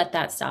could have let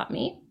that stop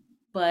me,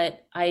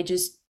 but I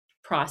just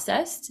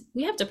processed.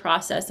 We have to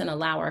process and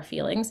allow our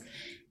feelings.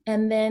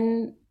 And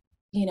then,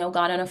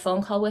 got on a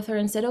phone call with her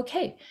and said,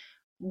 okay,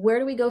 where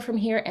do we go from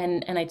here?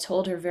 And I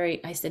told her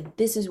I said,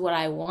 this is what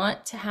I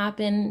want to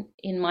happen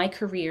in my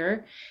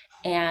career.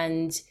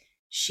 And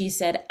she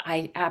said,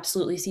 I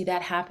absolutely see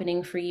that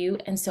happening for you.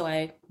 And so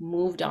I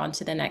moved on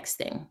to the next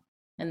thing.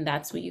 And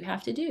that's what you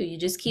have to do. You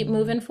just keep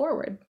moving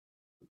forward.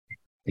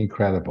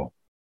 Incredible.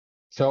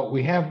 So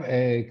we have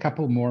a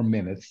couple more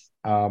minutes.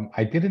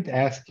 I didn't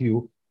ask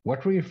you,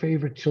 what were your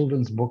favorite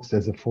children's books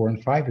as a 4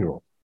 and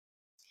 5-year-old?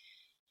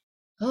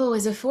 Oh,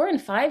 as a 4 and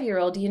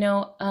 5-year-old,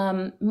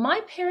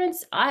 my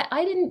parents,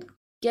 I didn't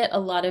get a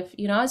lot of,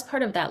 I was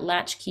part of that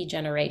latchkey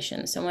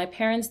generation. So my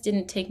parents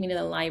didn't take me to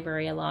the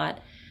library a lot.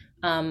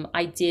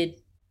 I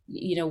did,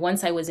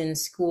 once I was in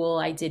school,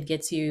 I did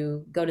get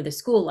to go to the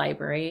school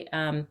library.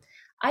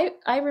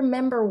 I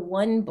remember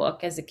one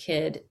book as a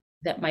kid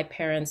that my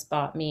parents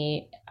bought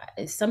me,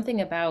 something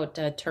about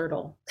a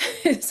turtle.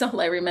 That's all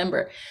I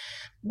remember.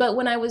 But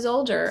when I was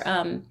older,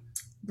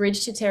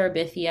 Bridge to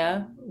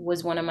Terabithia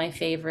was one of my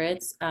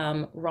favorites.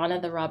 Rana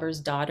the Robber's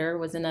Daughter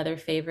was another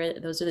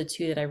favorite. Those are the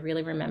two that I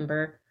really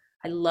remember.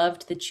 I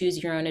loved the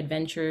Choose Your Own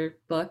Adventure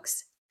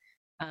books.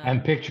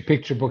 And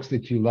picture books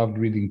that you loved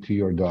reading to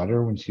your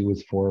daughter when she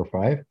was 4 or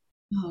 5?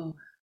 Oh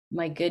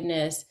my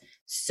goodness,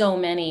 so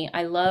many.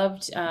 I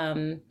loved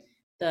the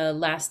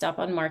Last Stop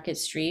on Market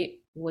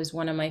Street was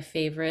one of my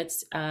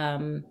favorites.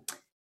 Abuela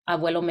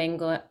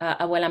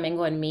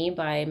Mengo and Me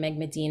by Meg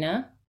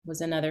Medina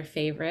was another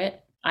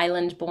favorite.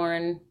 Island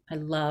Born, I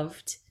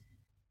loved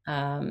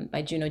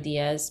by Juno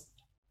Diaz.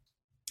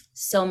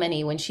 So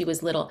many when she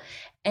was little.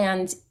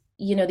 And,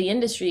 the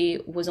industry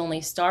was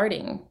only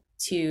starting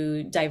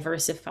to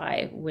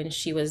diversify when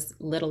she was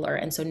littler.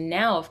 And so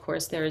now, of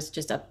course, there's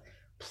just a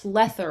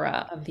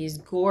plethora of these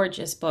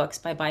gorgeous books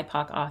by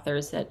BIPOC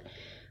authors that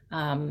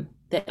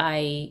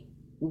I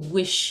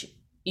wish,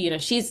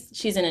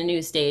 she's in a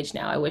new stage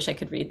now. I wish I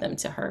could read them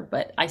to her,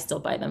 but I still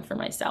buy them for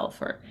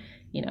myself or,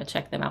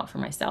 check them out for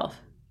myself.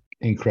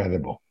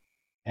 Incredible.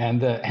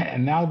 And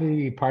now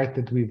the part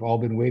that we've all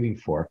been waiting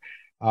for.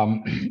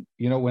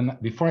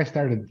 Before I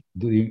started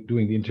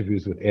doing the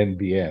interviews with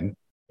NBN,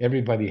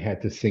 everybody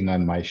had to sing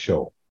on my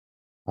show.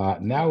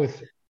 Now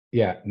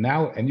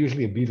and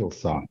usually a Beatles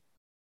song,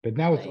 but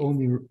now it's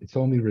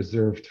only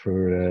reserved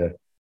for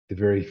the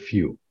very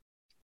few.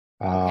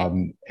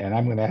 And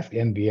I'm going to ask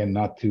NBN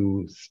not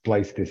to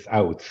splice this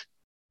out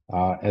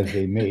as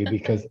they may,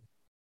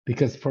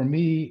 because for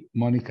me,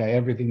 Monica,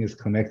 everything is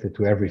connected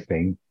to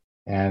everything,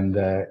 and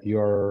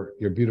your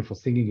beautiful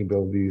singing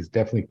ability is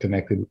definitely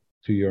connected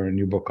to your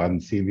new book on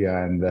Celia,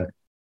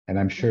 and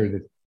I'm sure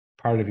that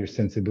part of your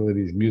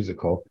sensibility is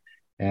musical,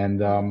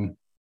 and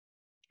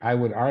I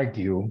would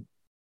argue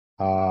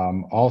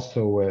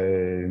also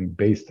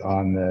based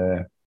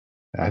on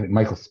I think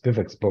Michael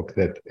Spivak's book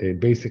that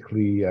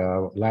basically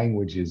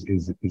language is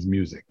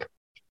music.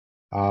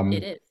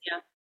 It is,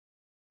 yeah.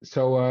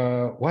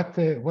 So what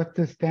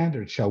the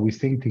standard shall we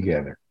sing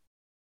together?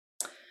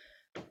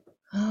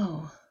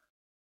 Oh,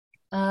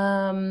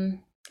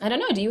 I don't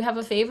know. Do you have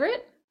a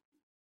favorite?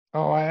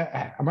 Oh,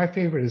 my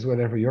favorite is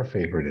whatever your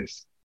favorite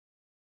is.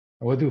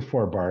 We'll do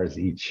 4 bars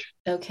each.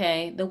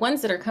 Okay. The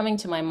ones that are coming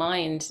to my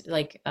mind,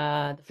 like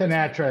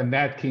Sinatra and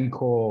Nat King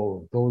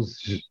Cole, those,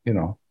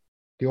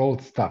 the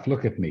old stuff.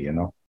 Look at me,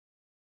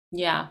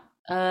 Yeah.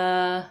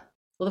 Well,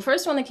 the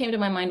first one that came to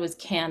my mind was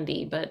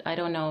Candy, but I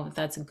don't know if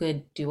that's a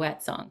good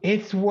duet song.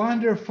 It's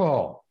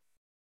wonderful.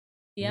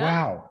 Yeah.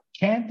 Wow.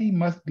 Candy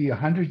must be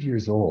 100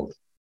 years old.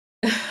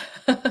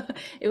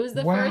 It was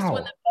the first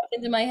one that popped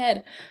into my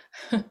head.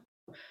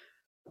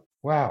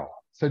 Wow.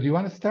 So do you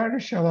want to start or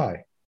shall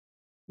I?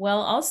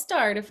 Well, I'll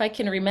start if I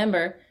can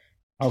remember.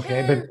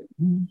 Okay, but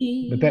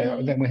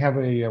then we have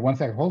a 1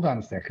 second. Hold on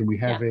a second. We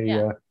have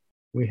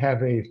we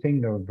have a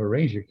thing of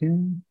arranger.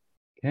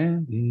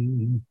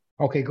 Candy.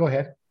 Okay, go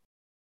ahead.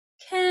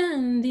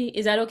 Candy.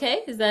 Is that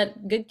okay? Is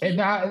that good key?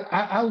 And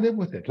I'll live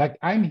with it. Like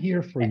I'm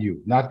here for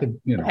you, not the,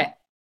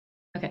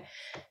 Okay.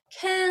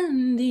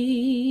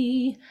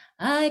 Candy,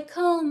 I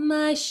call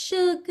my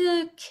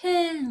sugar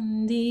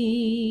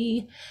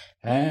candy.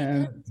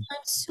 And because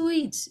I'm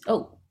sweet.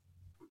 Oh.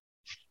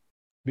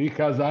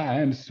 Because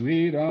I'm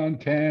sweet on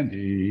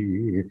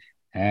candy,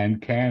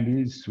 and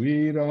candy's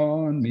sweet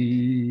on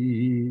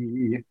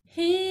me.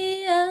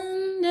 He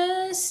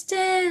understands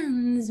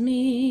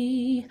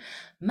me,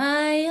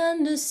 my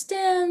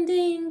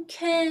understanding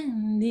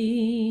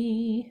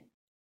candy.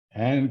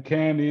 And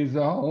candy's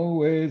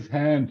always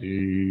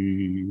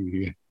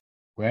handy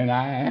when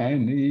I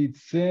need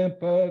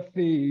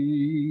sympathy.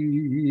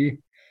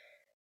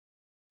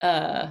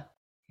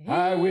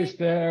 I wish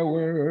there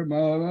were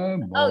more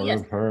of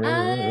her.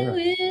 I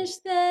wish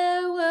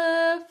there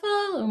were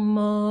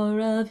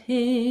more of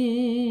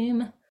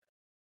him,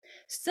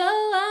 so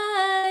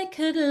I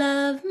could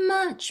love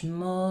much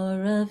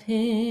more of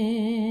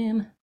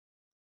him.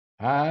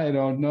 I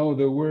don't know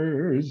the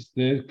words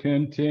that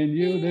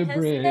continue the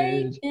bridge. He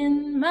has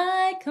taken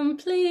my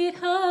complete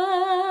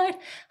heart.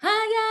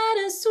 I got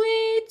a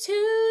sweet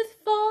tooth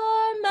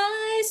for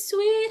my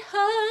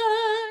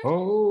sweetheart.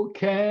 Oh,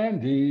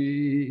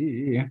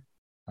 candy,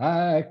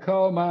 I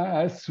call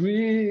my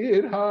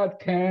sweetheart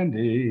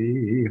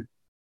candy.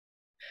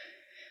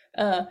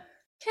 Candy.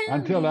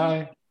 Until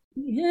I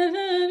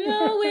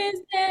always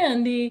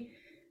candy,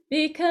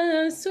 because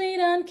I'm sweet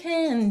on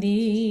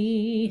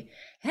candy.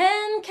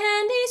 And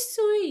candy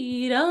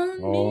sweet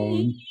on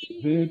me.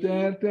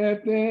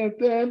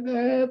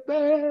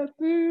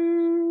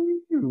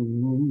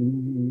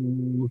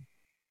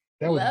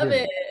 That was Love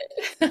brilliant.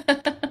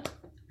 it.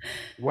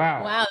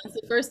 Wow. Wow, it's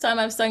the first time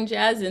I've sung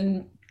jazz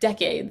in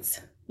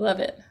decades.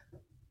 Love it.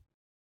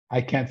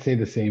 I can't say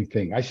the same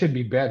thing. I should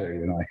be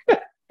better,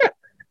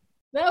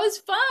 That was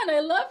fun.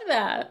 I love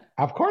that.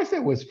 Of course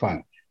it was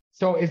fun.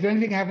 So is there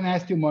anything I haven't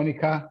asked you,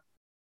 Monica?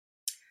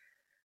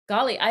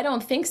 Golly, I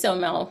don't think so,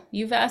 Mel.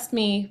 You've asked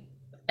me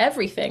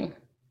everything.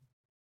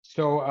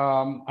 So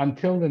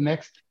until the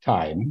next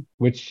time,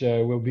 which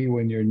will be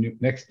when your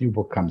next new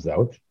book comes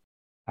out,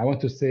 I want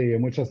to say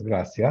muchas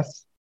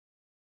gracias.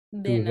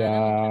 to De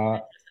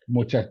nada, the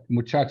muchas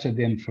muchacha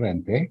de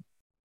enfrente.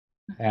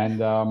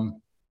 And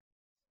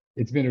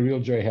it's been a real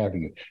joy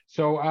having you.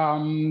 So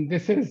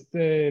this is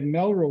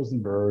Mel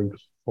Rosenberg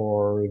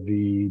for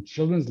the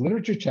Children's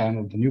Literature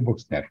Channel, the New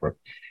Books Network.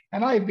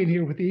 And I've been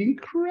here with the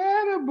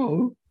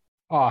incredible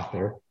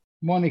author,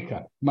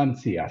 Mónica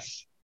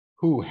Mancillas,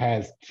 who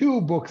has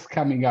 2 books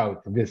coming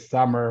out this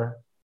summer,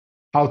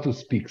 How to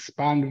Speak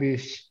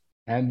Spanglish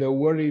and The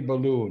Worry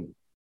Balloon.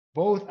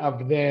 Both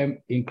of them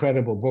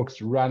incredible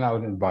books. Run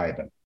out and buy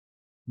them.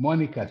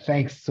 Mónica,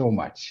 thanks so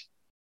much.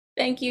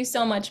 Thank you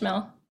so much,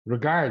 Mel.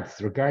 Regards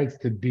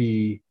to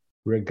Dee,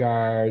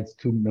 regards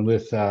to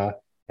Melissa,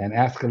 and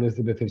ask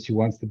Elizabeth if she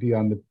wants to be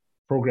on the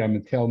program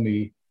and tell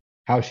me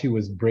how she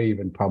was brave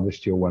and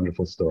published your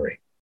wonderful story.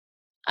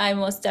 I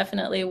most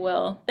definitely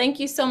will. Thank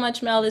you so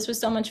much, Mel. This was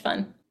so much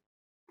fun.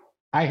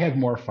 I had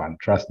more fun,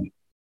 trust me.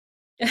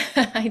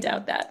 I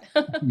doubt that.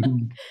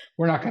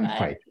 We're not going to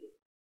fight.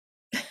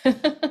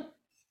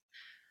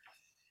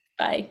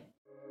 Bye.